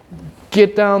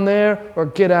 Get down there or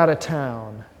get out of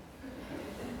town.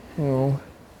 Well,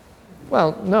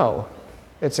 no.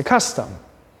 It's a custom.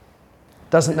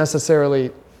 Doesn't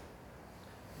necessarily...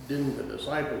 Didn't the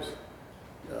disciples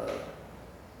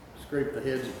scrape the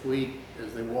heads of wheat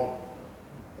as they walked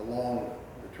along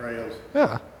the trails?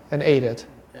 Yeah, and ate it.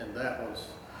 And that was,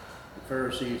 the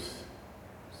Pharisees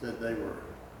said it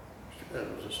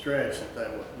was a stretch,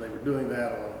 that they were doing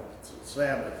that on the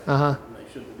Sabbath. Uh-huh. And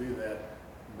they shouldn't do that.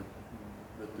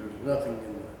 But there's nothing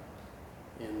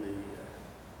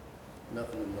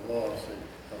nothing in the laws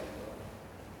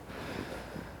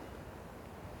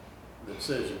that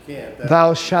says you can't.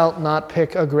 Thou shalt not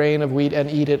pick a grain of wheat and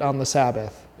eat it on the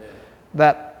Sabbath. Yeah.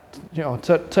 That,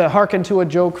 to hearken to a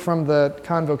joke from the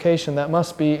convocation, that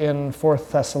must be in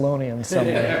 4th Thessalonians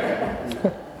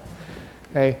somewhere.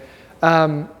 Okay.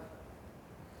 I'm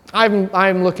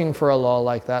looking for a law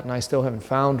like that, and I still haven't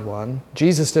found one.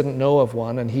 Jesus didn't know of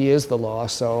one, and he is the law,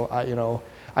 so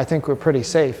I think we're pretty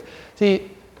safe.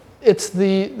 See, it's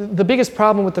the biggest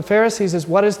problem with the Pharisees is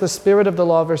what is the spirit of the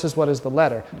law versus what is the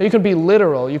letter. Now, you can be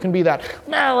literal. You can be that,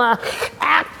 no,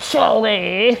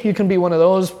 actually. You can be one of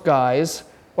those guys,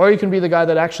 or you can be the guy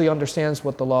that actually understands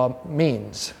what the law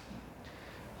means.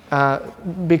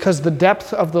 Because the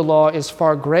depth of the law is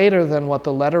far greater than what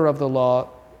the letter of the law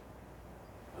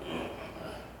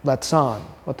lets on,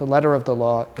 what the letter of the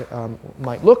law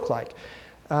might look like.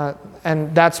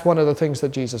 And that's one of the things that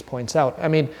Jesus points out.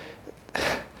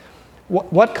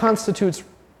 What constitutes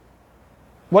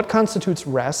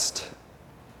rest?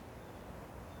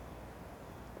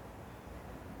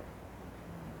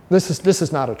 This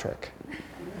is not a trick.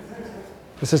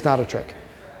 This is not a trick.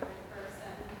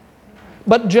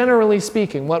 But generally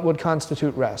speaking, what would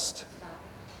constitute rest?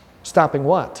 Stopping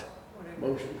what?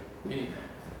 Motion.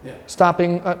 Yeah.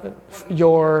 Stopping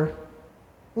your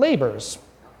labors.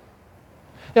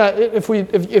 Yeah, if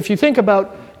you think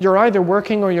about, you're either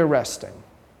working or you're resting.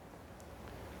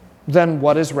 Then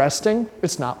what is resting?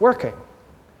 It's not working.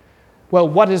 Well,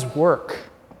 what is work?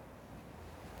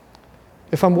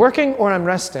 If I'm working or I'm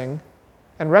resting,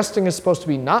 and resting is supposed to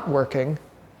be not working,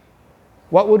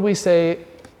 what would we say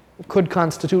could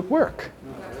constitute work?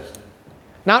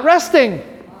 Not resting.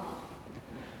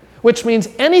 Which means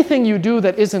anything you do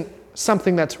that isn't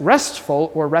something that's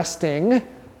restful or resting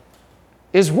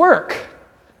is work.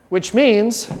 Which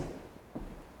means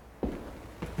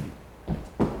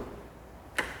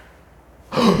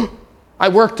I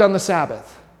worked on the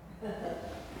Sabbath.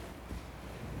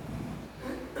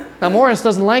 Now, Morris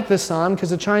doesn't like this psalm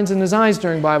because it shines in his eyes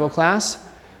during Bible class,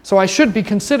 so I should be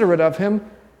considerate of him.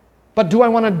 But do I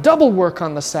want to double work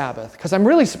on the Sabbath? Because I'm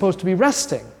really supposed to be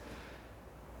resting.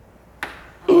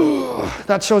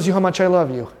 That shows you how much I love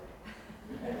you.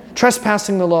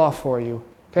 Trespassing the law for you.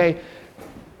 Okay?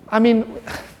 I mean,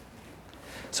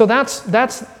 so that's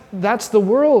the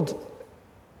world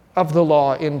of the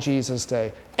law in Jesus'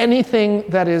 day. Anything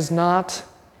that is not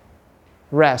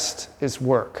rest is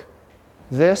work.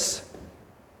 This,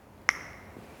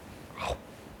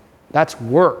 that's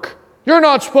work. You're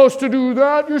not supposed to do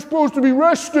that. You're supposed to be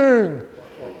resting. Or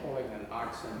pulling an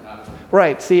oxen out of the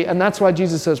Right, see, and that's why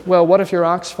Jesus says, well, what if your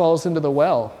ox falls into the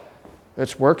well?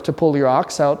 It's work to pull your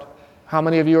ox out. How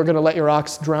many of you are going to let your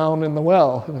ox drown in the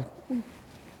well?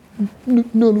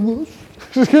 None of us.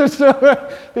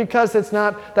 Because that's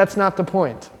not the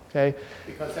point, okay?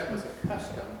 because that was a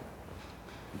custom.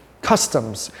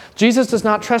 Customs. Jesus does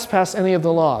not trespass any of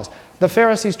the laws. The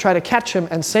Pharisees try to catch him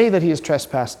and say that he has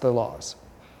trespassed the laws.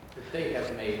 That they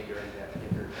have made during that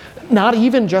period. Not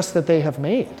even just that they have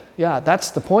made. Yeah,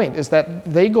 that's the point, is that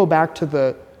they go back to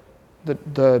the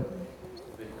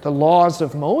laws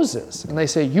of Moses. And they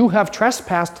say, you have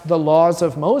trespassed the laws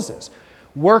of Moses,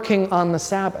 working on the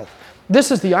Sabbath. This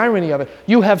is the irony of it.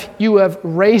 You have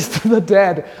raised the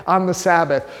dead on the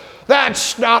Sabbath.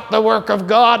 That's not the work of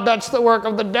God, that's the work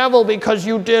of the devil because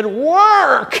you did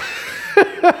work.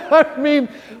 I mean,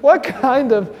 what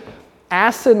kind of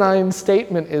asinine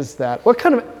statement is that? What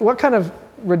kind of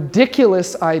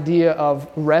ridiculous idea of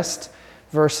rest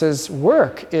versus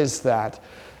work is that?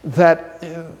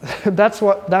 That's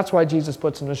why Jesus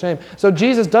puts him to shame. So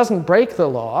Jesus doesn't break the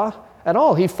law at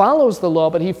all. He follows the law,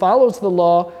 but he follows the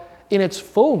law in its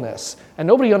fullness. And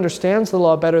nobody understands the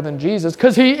law better than Jesus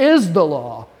because he is the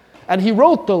law. And he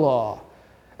wrote the law.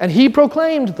 And he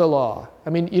proclaimed the law. I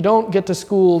mean, you don't get to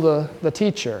school the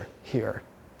teacher here.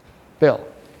 Bill.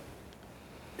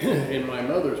 In my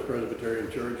mother's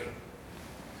Presbyterian church,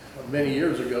 many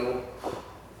years ago,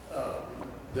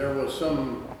 there was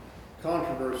some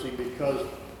controversy because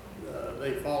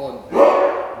they followed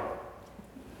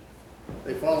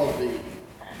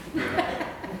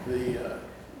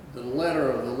the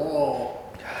letter of the law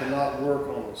to not work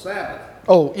on the Sabbath.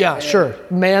 Oh, yeah, sure.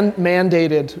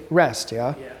 Mandated rest,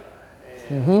 yeah? Yeah.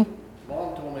 And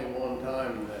Mom told me one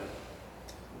time that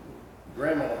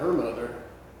Grandma, her mother,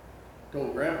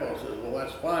 told Grandpa, says, well,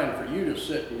 that's fine for you to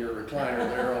sit in your recliner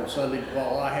there on Sunday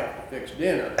while I have to fix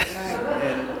dinner.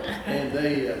 And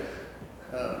they,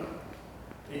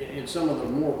 in some of the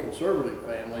more conservative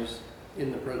families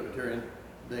in the Presbyterian,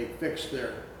 they fixed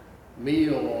their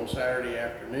meal on Saturday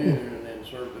afternoon and then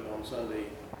served it on Sunday.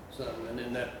 And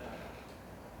then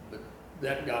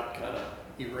that got kind of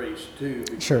erased too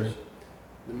because Sure.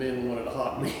 the men wanted a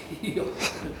hot meal.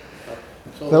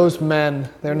 So Those men,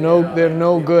 they're no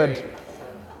good.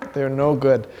 They're no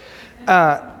good.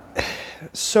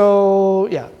 So,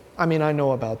 yeah, I mean, I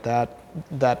know about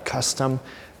that custom,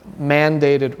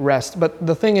 mandated rest. But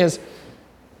the thing is,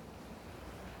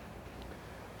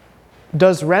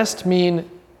 does rest mean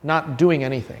not doing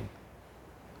anything?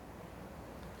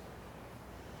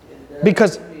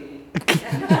 Because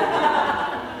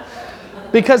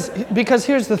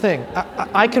here's the thing.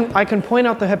 I can point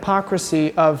out the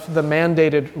hypocrisy of the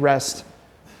mandated rest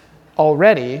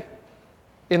already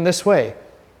in this way.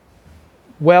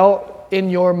 Well,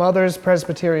 in your mother's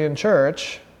Presbyterian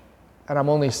church, and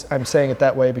I'm saying it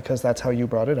that way because that's how you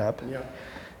brought it up. yeah.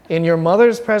 In your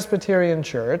mother's Presbyterian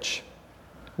church,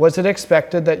 was it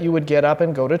expected that you would get up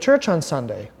and go to church on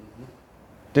Sunday?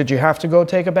 Did you have to go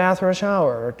take a bath or a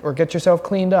shower or get yourself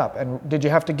cleaned up? And did you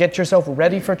have to get yourself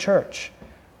ready for church?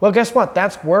 Well, guess what?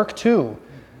 That's work too.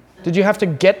 Did you have to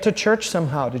get to church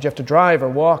somehow? Did you have to drive or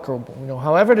walk or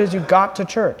however it is you got to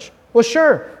church? Well,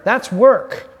 sure, that's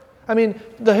work. I mean,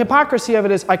 the hypocrisy of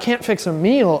it is I can't fix a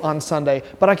meal on Sunday,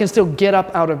 but I can still get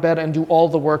up out of bed and do all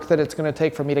the work that it's going to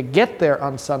take for me to get there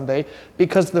on Sunday,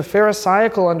 because the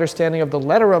Pharisaical understanding of the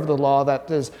letter of the law, that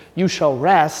is, you shall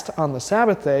rest on the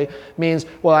Sabbath day, means,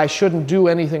 well, I shouldn't do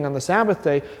anything on the Sabbath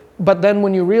day. But then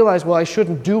when you realize, well, I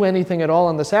shouldn't do anything at all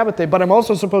on the Sabbath day, but I'm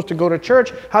also supposed to go to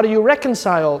church, how do you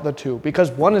reconcile the two? Because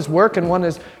one is work and one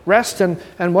is rest, and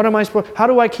what am I supposed, how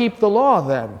do I keep the law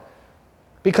then?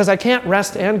 Because I can't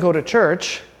rest and go to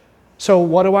church, so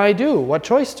what do I do? What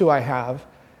choice do I have?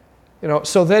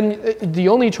 So then the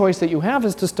only choice that you have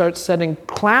is to start setting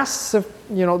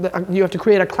you have to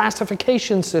create a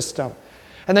classification system.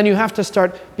 And then you have to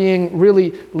start being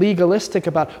really legalistic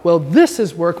about, well, this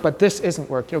is work, but this isn't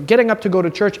work. Getting up to go to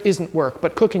church isn't work,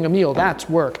 but cooking a meal, that's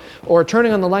work. Or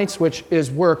turning on the light switch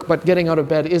is work, but getting out of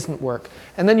bed isn't work.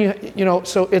 And then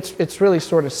so it's really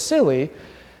sort of silly.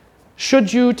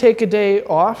 Should you take a day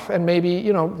off and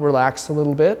maybe, relax a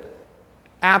little bit?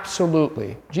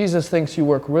 Absolutely. Jesus thinks you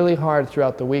work really hard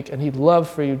throughout the week, and he'd love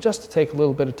for you just to take a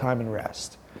little bit of time and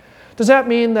rest. Does that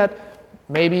mean that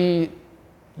maybe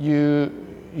you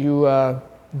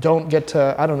don't get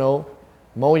to, I don't know,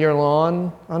 mow your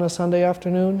lawn on a Sunday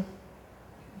afternoon?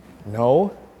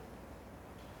 No.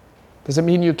 Does it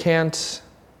mean you can't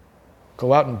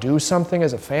go out and do something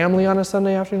as a family on a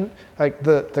Sunday afternoon? Like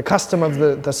the custom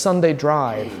of the Sunday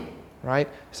drive, right?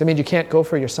 Does it mean you can't go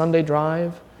for your Sunday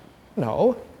drive?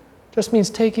 No. Just means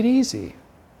take it easy.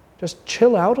 Just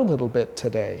chill out a little bit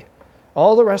today.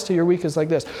 All the rest of your week is like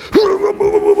this.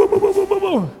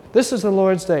 This is the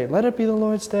Lord's day. Let it be the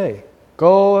Lord's day.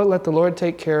 Go, let the Lord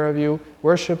take care of you.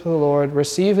 Worship the Lord.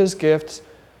 Receive his gifts.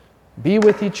 Be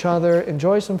with each other.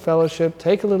 Enjoy some fellowship.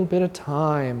 Take a little bit of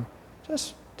time.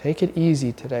 Just take it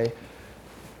easy today.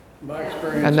 My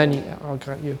experience. And then I'll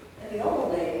cut you. In the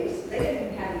old days, they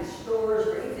didn't have any stores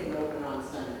or anything open on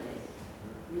Sundays.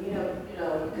 You didn't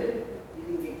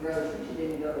get groceries, you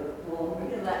didn't go to home, you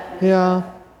didn't that kind of Yeah.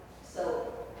 stuff.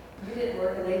 So you didn't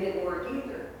work and they didn't work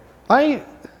either. I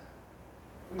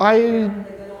In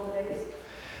the good old days.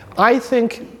 I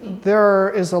think there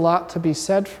is a lot to be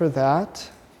said for that.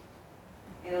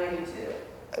 And I do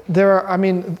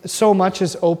too. So much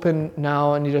is open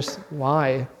now, and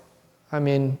why?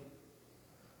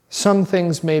 Some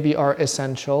things maybe are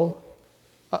essential,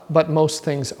 but most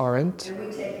things aren't. And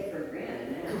we take it for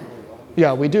granted now.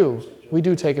 Yeah, we do. We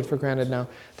do take it for granted now.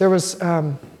 There was,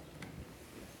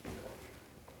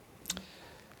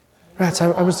 rats,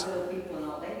 I was, People and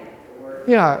all, they have to work.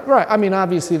 yeah, right.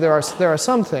 Obviously there are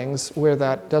some things where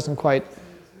that doesn't quite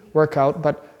work out,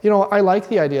 but, I like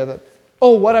the idea that,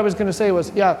 what I was going to say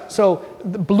was, so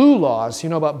the blue laws,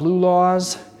 about blue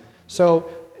laws? So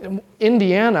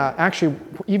Indiana, actually,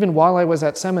 even while I was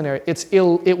at seminary,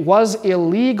 it was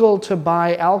illegal to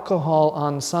buy alcohol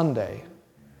on Sunday.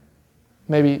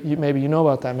 Maybe you know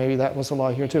about that. Maybe that was a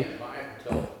law here too. Buy it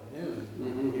until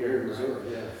noon here in Missouri.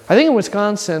 I think in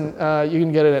Wisconsin, you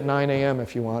can get it at 9 a.m.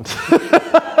 if you want.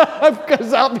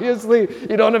 Because obviously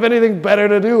you don't have anything better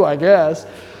to do, I guess.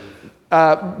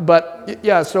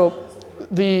 So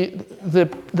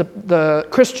the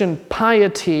Christian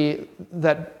piety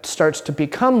that starts to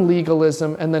become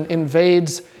legalism and then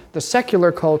invades the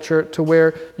secular culture to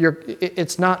where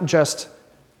it's not just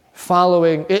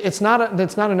following, it's not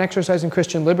an exercise in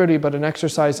Christian liberty, but an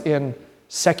exercise in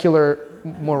secular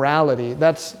morality.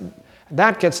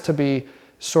 That gets to be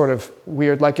sort of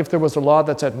weird. Like if there was a law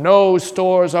that said no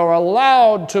stores are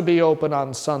allowed to be open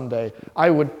on Sunday, I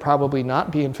would probably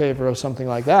not be in favor of something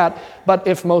like that. But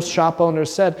if most shop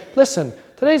owners said, listen,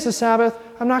 today's the Sabbath,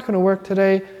 I'm not going to work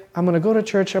today, I'm going to go to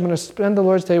church, I'm going to spend the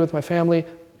Lord's Day with my family,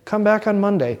 come back on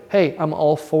Monday. Hey, I'm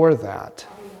all for that.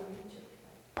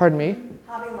 Pardon me?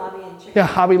 Hobby Lobby and Chick-fil-A. Yeah,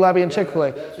 Hobby Lobby and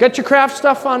Chick-fil-A. Get your craft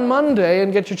stuff on Monday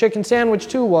and get your chicken sandwich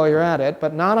too while you're at it,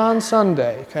 but not on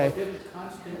Sunday, okay? Didn't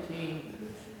Constantine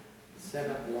set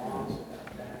up laws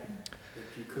about that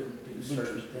you couldn't do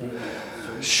certain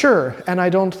things? Sure, and I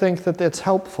don't think that it's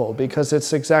helpful because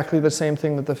it's exactly the same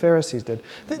thing that the Pharisees did.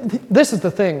 This is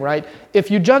the thing, right? If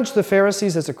you judge the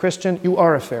Pharisees as a Christian, you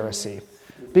are a Pharisee.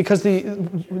 Because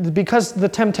the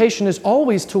temptation is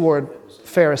always toward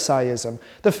Pharisaism.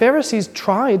 The Pharisees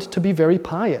tried to be very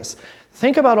pious.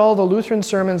 Think about all the Lutheran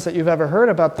sermons that you've ever heard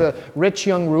about the rich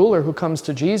young ruler who comes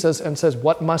to Jesus and says,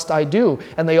 "What must I do?"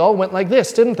 And they all went like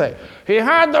this, didn't they? He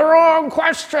had the wrong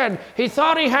question. He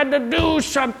thought he had to do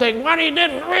something, but he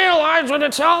didn't realize that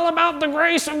it's all about the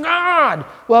grace of God.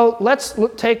 Well, let's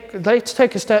take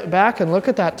a step back and look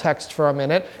at that text for a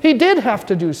minute. He did have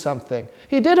to do something.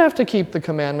 He did have to keep the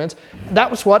commandments.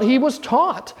 That was what he was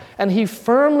taught. And he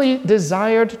firmly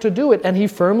desired to do it. And he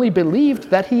firmly believed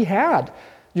that he had.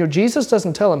 Jesus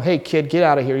doesn't tell him, "Hey, kid, get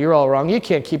out of here. You're all wrong. You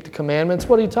can't keep the commandments.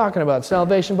 What are you talking about?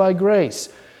 Salvation by grace."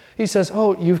 He says,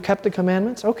 "Oh, you've kept the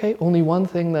commandments? Okay, only one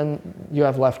thing then you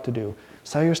have left to do.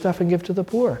 Sell your stuff and give to the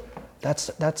poor." That's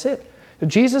it.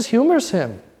 Jesus humors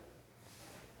him.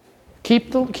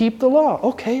 Keep the law.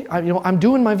 Okay, I'm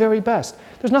doing my very best.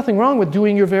 There's nothing wrong with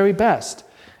doing your very best.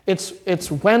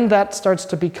 It's when that starts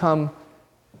to become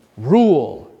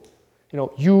rule.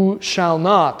 You shall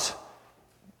not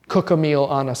cook a meal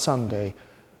on a Sunday.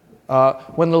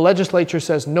 When the legislature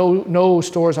says no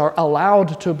stores are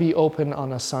allowed to be open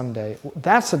on a Sunday,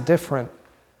 that's a different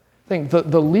thing.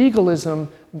 The legalism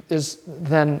is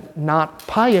then not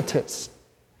piety,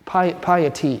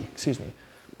 excuse me.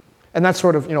 And that's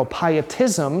sort of,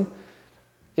 pietism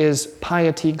is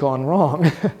piety gone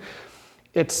wrong.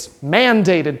 It's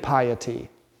mandated piety,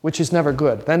 which is never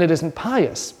good. Then it isn't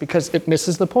pious because it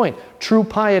misses the point. True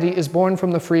piety is born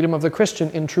from the freedom of the Christian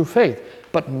in true faith.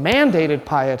 But mandated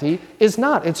piety is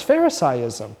not. It's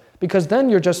Pharisaism. Because then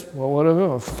you're just,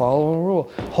 whatever, follow a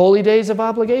rule. Holy days of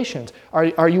obligations.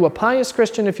 Are you a pious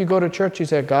Christian if you go to church? You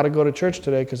say, I've got to go to church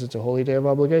today because it's a holy day of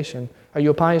obligation. Are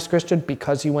you a pious Christian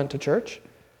because you went to church?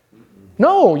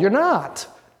 No, you're not.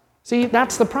 See,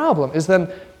 that's the problem, is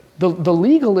then the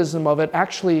legalism of it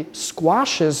actually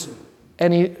squashes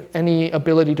any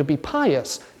ability to be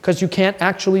pious, because you can't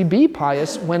actually be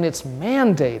pious when it's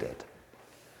mandated.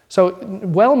 So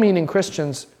well-meaning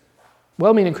Christians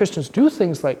do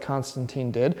things like Constantine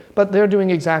did, but they're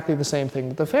doing exactly the same thing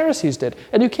that the Pharisees did.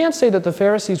 And you can't say that the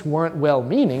Pharisees weren't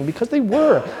well-meaning, because they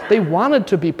were. They wanted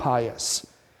to be pious.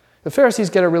 The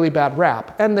Pharisees get a really bad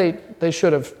rap, and they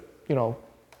should have,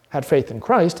 had faith in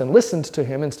Christ and listened to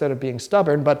him instead of being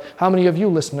stubborn. But how many of you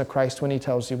listen to Christ when he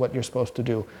tells you what you're supposed to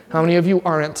do? How many of you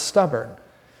aren't stubborn?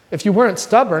 If you weren't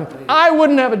stubborn, I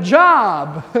wouldn't have a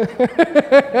job.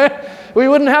 We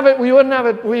wouldn't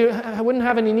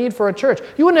have any need for a church.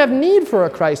 You wouldn't have need for a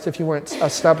Christ if you weren't a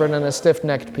stubborn and a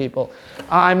stiff-necked people.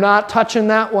 I'm not touching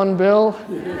that one, Bill.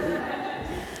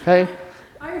 Okay?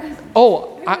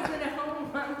 Oh,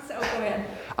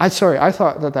 sorry, I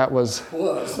thought that was...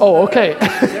 Oh, okay.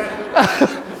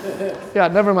 Yeah,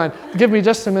 never mind. Give me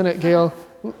just a minute, Gail.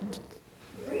 The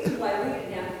reason why we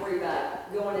didn't have to worry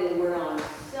about going anywhere on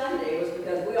Sunday was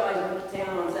because we always went to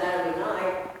town on Saturday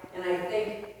night, and I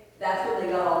think that's when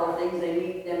they got all the things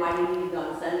they might have needed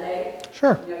on Sunday.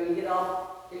 Sure. You get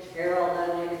your hair all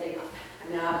done and everything. I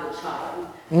mean, I was a child.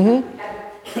 Mm-hmm.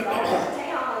 Had to go to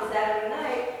town on Saturday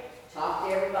night, talk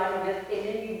to everybody, and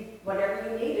then whatever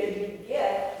you needed, you'd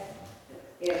get.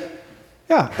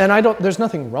 Yeah, and there's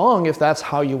nothing wrong if that's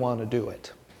how you want to do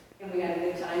it. And we had a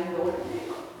good time going to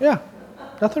town. Yeah,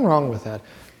 nothing wrong with that.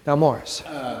 Now, Morris.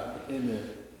 In the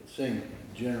same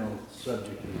general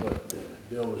subject of what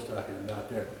Bill was talking about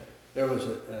there was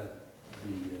the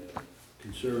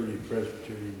Conservative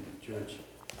Presbyterian Church,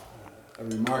 a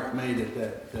remark made at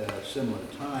that similar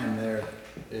time there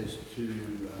is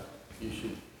you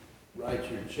should write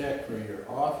your check for your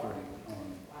offering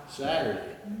on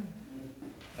Saturday.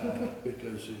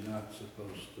 Because you're not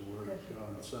supposed to work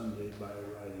on Sunday by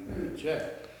writing a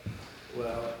check.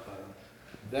 Well,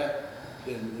 that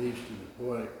then leads to the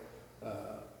point,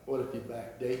 what if you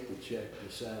backdate the check to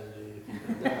Saturday if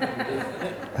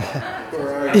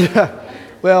you Yeah.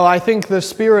 Well, I think the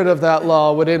spirit of that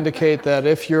law would indicate that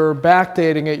if you're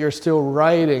backdating it, you're still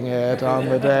writing it on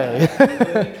the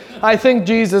day. I think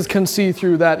Jesus can see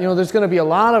through that. There's going to be a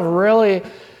lot of really...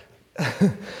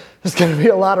 There's going to be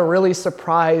a lot of really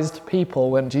surprised people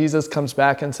when Jesus comes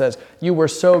back and says, you were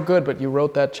so good, but you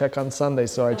wrote that check on Sunday,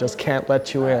 so I just can't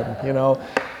let you in,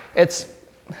 It's,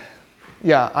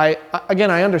 yeah, I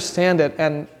understand it,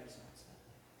 and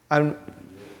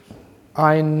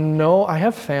I know I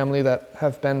have family that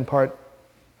have been part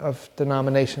of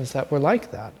denominations that were like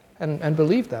that and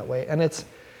believed that way, and it's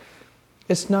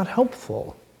not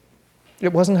helpful.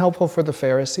 It wasn't helpful for the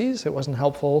Pharisees. It wasn't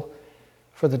helpful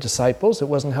for the disciples. It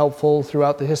wasn't helpful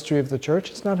throughout the history of the church.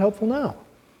 It's not helpful now.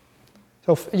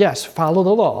 So yes, follow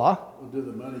the law. Well, do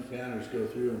the money counters go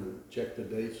through and check the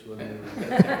dates when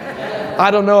I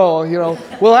don't know.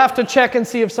 We'll have to check and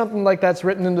see if something like that's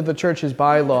written into the church's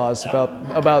bylaws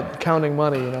about counting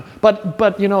money. But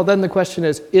then the question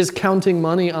is counting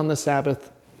money on the Sabbath?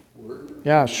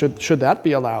 Yeah, should that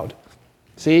be allowed?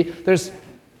 See, there's.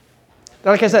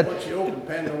 Like I said, Once you open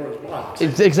Pandora's box.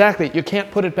 Exactly. You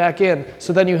can't put it back in.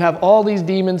 So then you have all these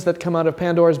demons that come out of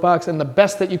Pandora's box, and the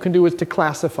best that you can do is to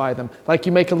classify them. Like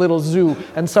you make a little zoo,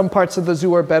 and some parts of the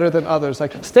zoo are better than others.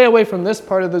 Like stay away from this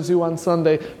part of the zoo on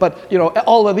Sunday, but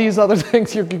all of these other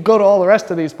things, you can go to all the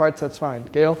rest of these parts, that's fine.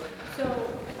 Gail? So,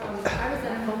 I was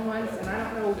at home once, and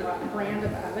I don't know what brand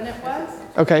of oven it was.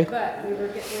 Okay. But we were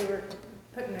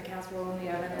putting the casserole in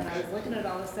the oven, and I was looking at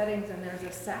all the settings, and there's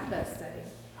a Sabbath setting.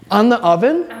 On the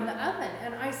oven? On the oven.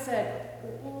 And I said,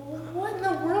 what in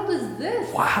the world is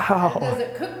this? Wow. Does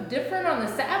it cook different on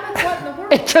the Sabbath? What in the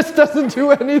world? It just doesn't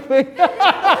do anything.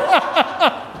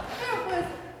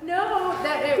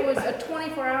 It was a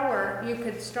 24-hour. You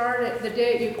could start it the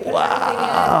day you put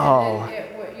Wow.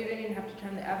 everything in, and you didn't even have to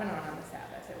turn the oven on the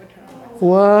Sabbath. It would turn on.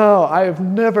 Wow, I've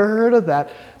never heard of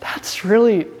that. That's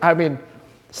really,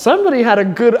 somebody had a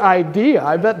good idea.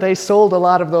 I bet they sold a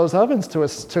lot of those ovens to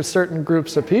certain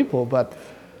groups of people, but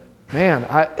Man,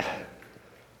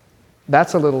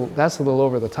 that's a little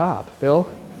over the top.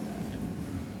 Bill?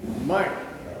 Mike,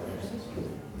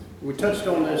 we touched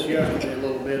on this yesterday a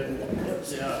little bit, and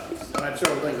I had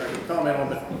several things I could comment on,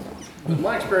 but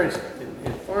my experience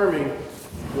in farming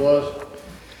was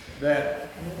that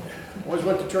I always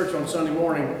went to church on Sunday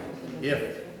morning.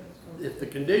 If the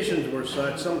conditions were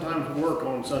such, sometimes work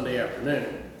on Sunday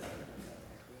afternoon.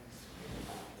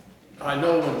 I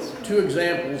know of two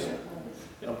examples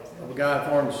of a guy that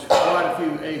farms quite a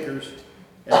few acres,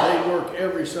 and they work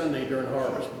every Sunday during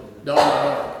harvest, dawn to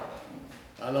dark.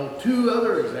 I know two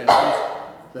other examples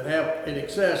that have in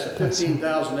excess of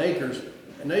 15,000 acres,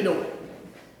 and they don't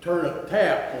turn a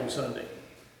tap on Sunday.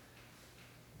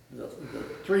 The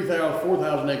 3,000,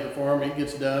 4,000 acre farm, it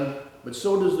gets done, but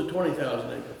so does the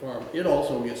 20,000 acre farm. It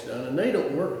also gets done, and they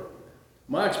don't work.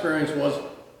 My experience was,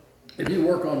 if you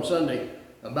work on Sunday,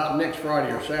 about next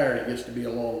Friday or Saturday gets to be a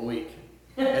long week.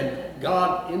 And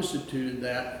God instituted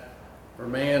that for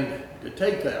man to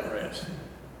take that rest.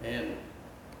 And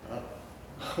I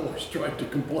always tried to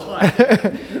comply.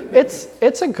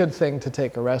 It's a good thing to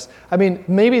take a rest. I mean,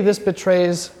 maybe this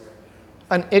betrays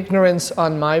an ignorance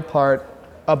on my part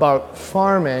about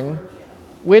farming,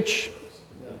 which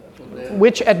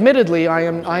admittedly I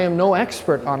am no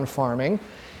expert on farming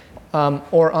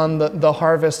or on the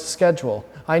harvest schedule.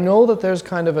 I know that there's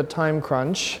kind of a time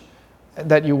crunch,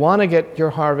 that you want to get your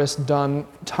harvest done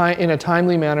in a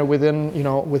timely manner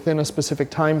within a specific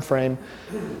time frame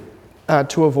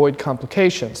to avoid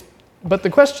complications. But the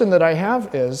question that I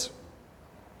have is,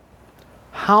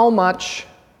 how much,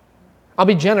 I'll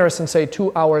be generous and say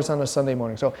 2 hours on a Sunday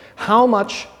morning. So how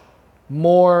much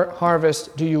more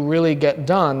harvest do you really get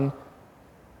done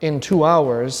in 2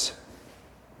 hours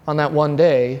on that one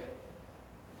day,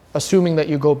 assuming that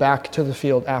you go back to the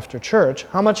field after church?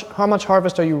 How much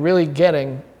harvest are you really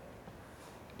getting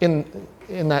in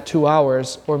that 2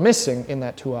 hours, or missing in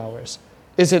that 2 hours?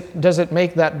 Does it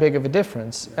make that big of a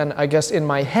difference? And I guess in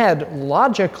my head,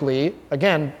 logically,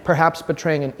 again, perhaps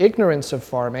betraying an ignorance of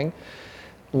farming,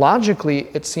 logically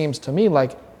it seems to me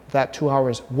like that 2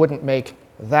 hours wouldn't make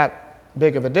that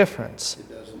big of a difference. It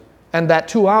doesn't. And that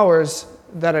 2 hours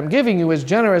that I'm giving you is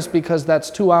generous because that's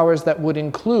 2 hours that would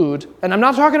include, and I'm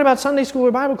not talking about Sunday school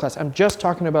or Bible class, I'm just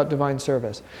talking about divine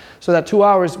service. So that 2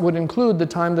 hours would include the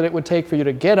time that it would take for you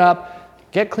to get up,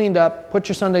 get cleaned up, put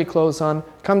your Sunday clothes on,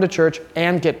 come to church,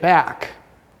 and get back.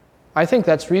 I think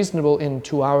that's reasonable in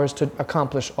 2 hours to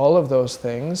accomplish all of those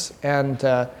things. And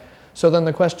so then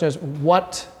the question is,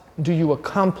 what do you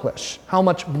accomplish? How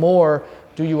much more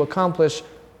do you accomplish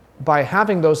by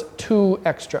having those 2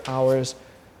 extra hours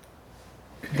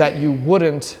that you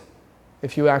wouldn't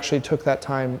if you actually took that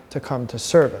time to come to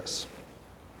service?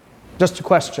 Just a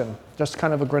question, just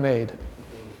kind of a grenade.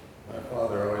 My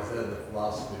father always had the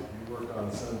philosophy, if you work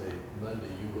on Sunday, Monday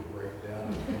you will break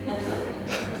down and be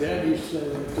good. Dad used to say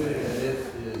that too. And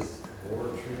it is more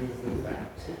truth than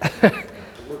fact.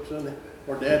 Work Sunday,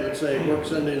 or Dad would say, work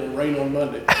Sunday and rain on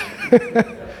Monday.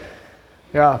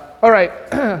 Yeah. All right.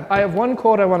 I have one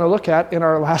quote I want to look at in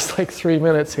our last 3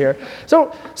 minutes here.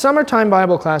 So summertime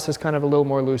Bible class is kind of a little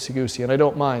more loosey-goosey, and I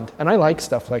don't mind. And I like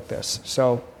stuff like this.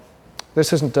 So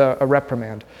this isn't a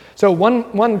reprimand. So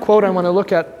one quote I want to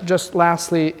look at just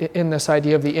lastly in this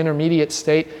idea of the intermediate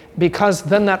state, because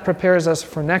then that prepares us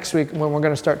for next week when we're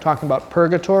going to start talking about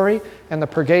purgatory and the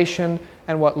purgation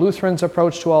and what Lutherans'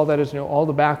 approach to all that is, all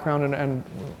the background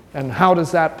and how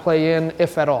does that play in,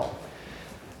 if at all.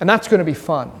 And that's going to be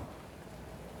fun.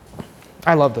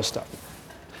 I love this stuff.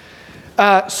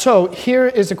 So here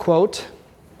is a quote.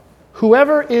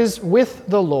 Whoever is with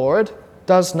the Lord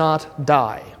does not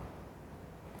die.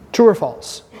 True or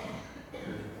false?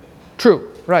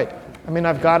 True, right. I mean,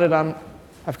 I've got it on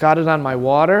my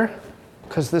water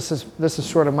because this is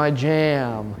sort of my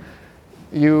jam.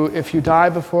 If you die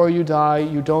before you die,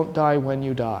 you don't die when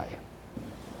you die.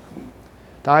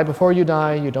 Die before you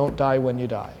die, you don't die when you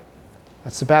die.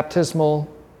 That's a baptismal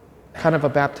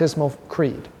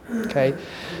creed, okay?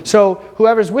 So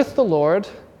whoever's with the Lord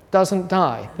doesn't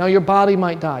die. Now your body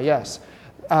might die, yes.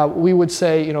 We would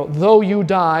say, though you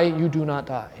die, you do not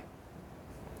die.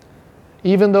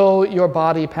 Even though your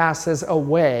body passes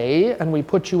away and we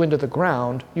put you into the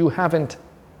ground, you haven't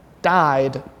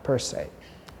died per se,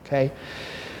 okay?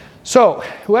 So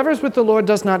whoever's with the Lord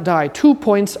does not die. 2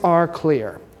 points are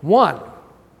clear. 1,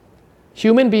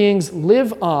 human beings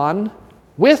live on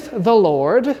with the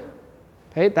Lord.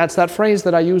 Okay, that's that phrase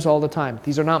that I use all the time.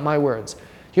 These are not my words.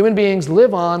 Human beings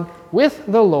live on with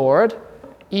the Lord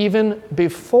even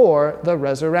before the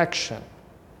resurrection.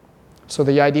 So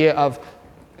the idea of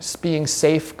being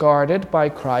safeguarded by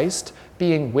Christ,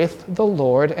 being with the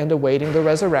Lord and awaiting the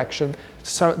resurrection.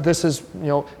 So this is,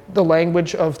 the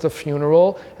language of the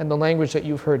funeral and the language that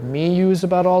you've heard me use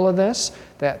about all of this,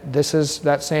 that this is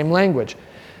that same language.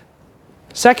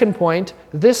 Second point,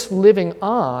 this living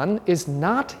on is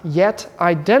not yet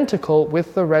identical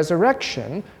with the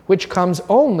resurrection, which comes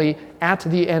only at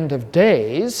the end of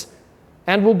days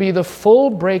and will be the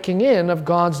full breaking in of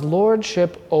God's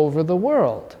lordship over the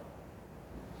world.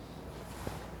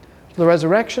 The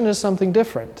resurrection is something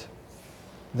different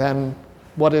than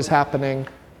what is happening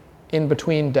in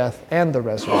between death and the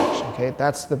resurrection. Okay,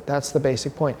 that's the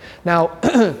basic point. Now,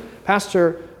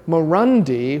 Pastor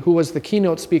Morundi, who was the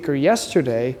keynote speaker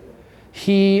yesterday,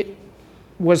 he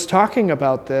was talking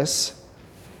about this.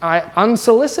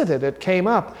 Unsolicited, it came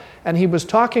up. And he was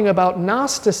talking about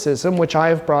Gnosticism, which I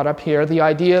have brought up here, the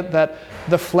idea that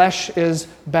the flesh is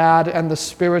bad and the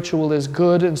spiritual is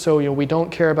good, and so we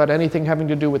don't care about anything having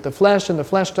to do with the flesh, and the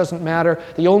flesh doesn't matter.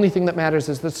 The only thing that matters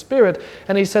is the spirit.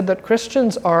 And he said that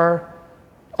Christians are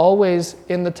always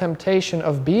in the temptation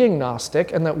of being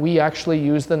Gnostic, and that we actually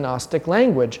use the Gnostic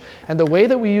language. And the way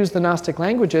that we use the Gnostic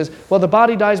language is, well, the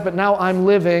body dies, but now I'm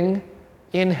living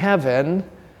in heaven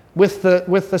with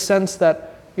the sense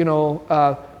that,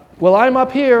 well, I'm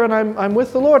up here and I'm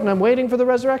with the Lord and I'm waiting for the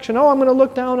resurrection. Oh, I'm going to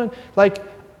look down and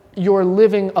you're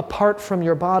living apart from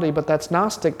your body, but that's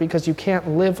Gnostic because you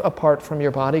can't live apart from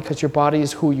your body because your body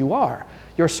is who you are.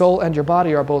 Your soul and your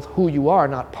body are both who you are,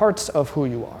 not parts of who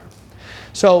you are.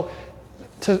 So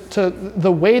to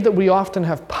the way that we often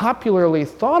have popularly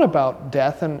thought about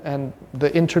death and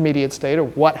the intermediate state, or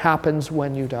what happens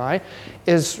when you die,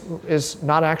 is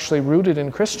not actually rooted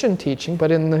in Christian teaching,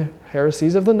 but in the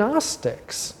heresies of the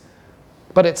Gnostics.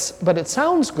 But it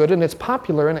sounds good and it's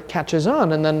popular and it catches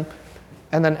on, and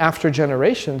then after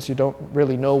generations you don't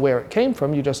really know where it came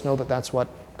from. You just know that that's what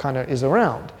kind of is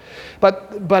around.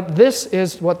 But this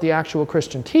is what the actual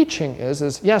Christian teaching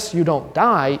is yes, you don't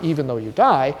die even though you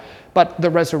die, but the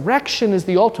resurrection is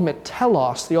the ultimate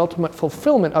telos, the ultimate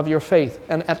fulfillment of your faith.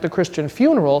 And at the Christian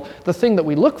funeral, the thing that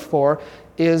we look for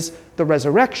is the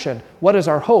resurrection. What is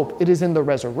our hope? It is in the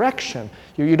resurrection.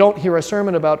 You don't hear a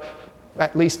sermon about,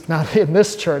 at least not in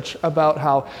this church, about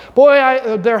how,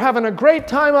 they're having a great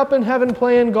time up in heaven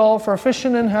playing golf or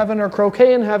fishing in heaven or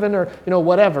croquet in heaven or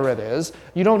whatever it is.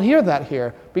 You don't hear that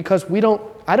here because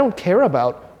I don't care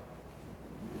about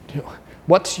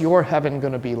what's your heaven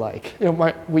going to be like.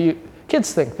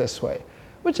 Kids think this way,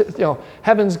 which is,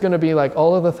 heaven's going to be like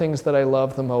all of the things that I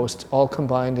love the most, all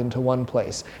combined into one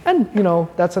place. And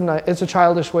that's it's a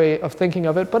childish way of thinking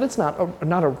of it, but it's not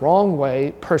a wrong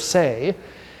way per se.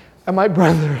 And my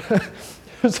brother, there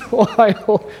was a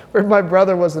while where my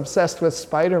brother was obsessed with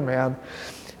Spider-Man,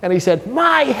 and he said,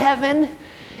 my heaven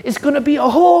is going to be a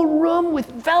whole room with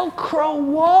Velcro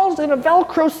walls and a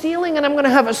Velcro ceiling, and I'm going to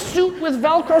have a suit with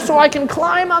Velcro so I can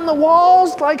climb on the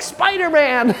walls like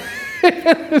Spider-Man.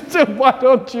 So why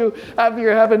don't you have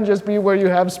your heaven just be where you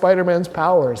have Spider-Man's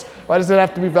powers? Why does it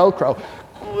have to be Velcro?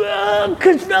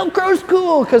 Because Velcro's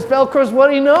cool, because Velcro's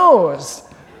what he knows,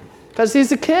 because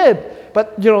he's a kid.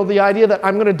 But, the idea that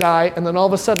I'm going to die, and then all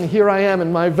of a sudden, here I am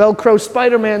in my Velcro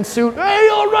Spider-Man suit. Hey,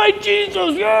 all right,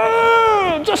 Jesus,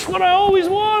 yeah, just what I always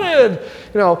wanted.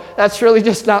 That's really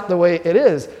just not the way it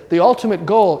is. The ultimate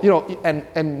goal,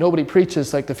 and nobody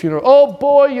preaches like the funeral. Oh,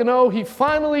 boy, he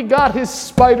finally got his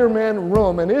Spider-Man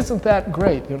room, and isn't that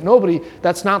great?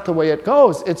 That's not the way it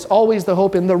goes. It's always the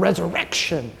hope in the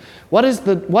resurrection. What is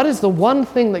the one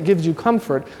thing that gives you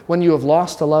comfort when you have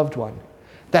lost a loved one?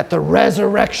 That the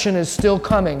resurrection is still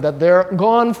coming, that they're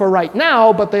gone for right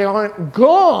now, but they aren't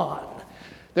gone.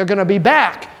 They're going to be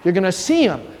back. You're going to see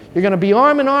them. You're going to be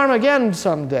arm in arm again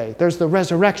someday. There's the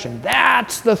resurrection.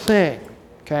 That's the thing,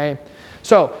 okay?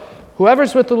 So,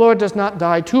 whoever's with the Lord does not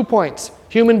die. 2 points.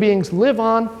 Human beings live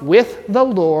on with the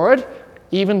Lord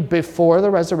even before the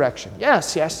resurrection.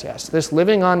 Yes. This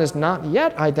living on is not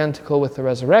yet identical with the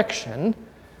resurrection,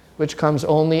 which comes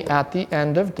only at the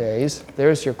end of days.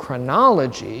 There's your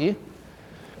chronology,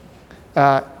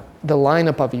 the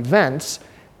lineup of events,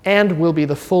 and will be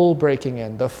the full breaking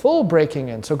in. The full breaking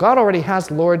in. So God already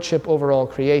has lordship over all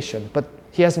creation, but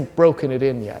he hasn't broken it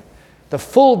in yet. The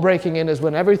full breaking in is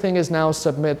when everything is now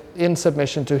in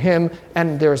submission to him,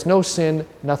 and there is no sin,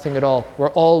 nothing at all.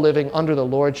 We're all living under the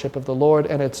lordship of the Lord,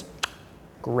 and it's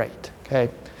great. Okay?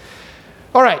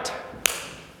 All right.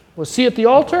 We'll see you at the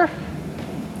altar.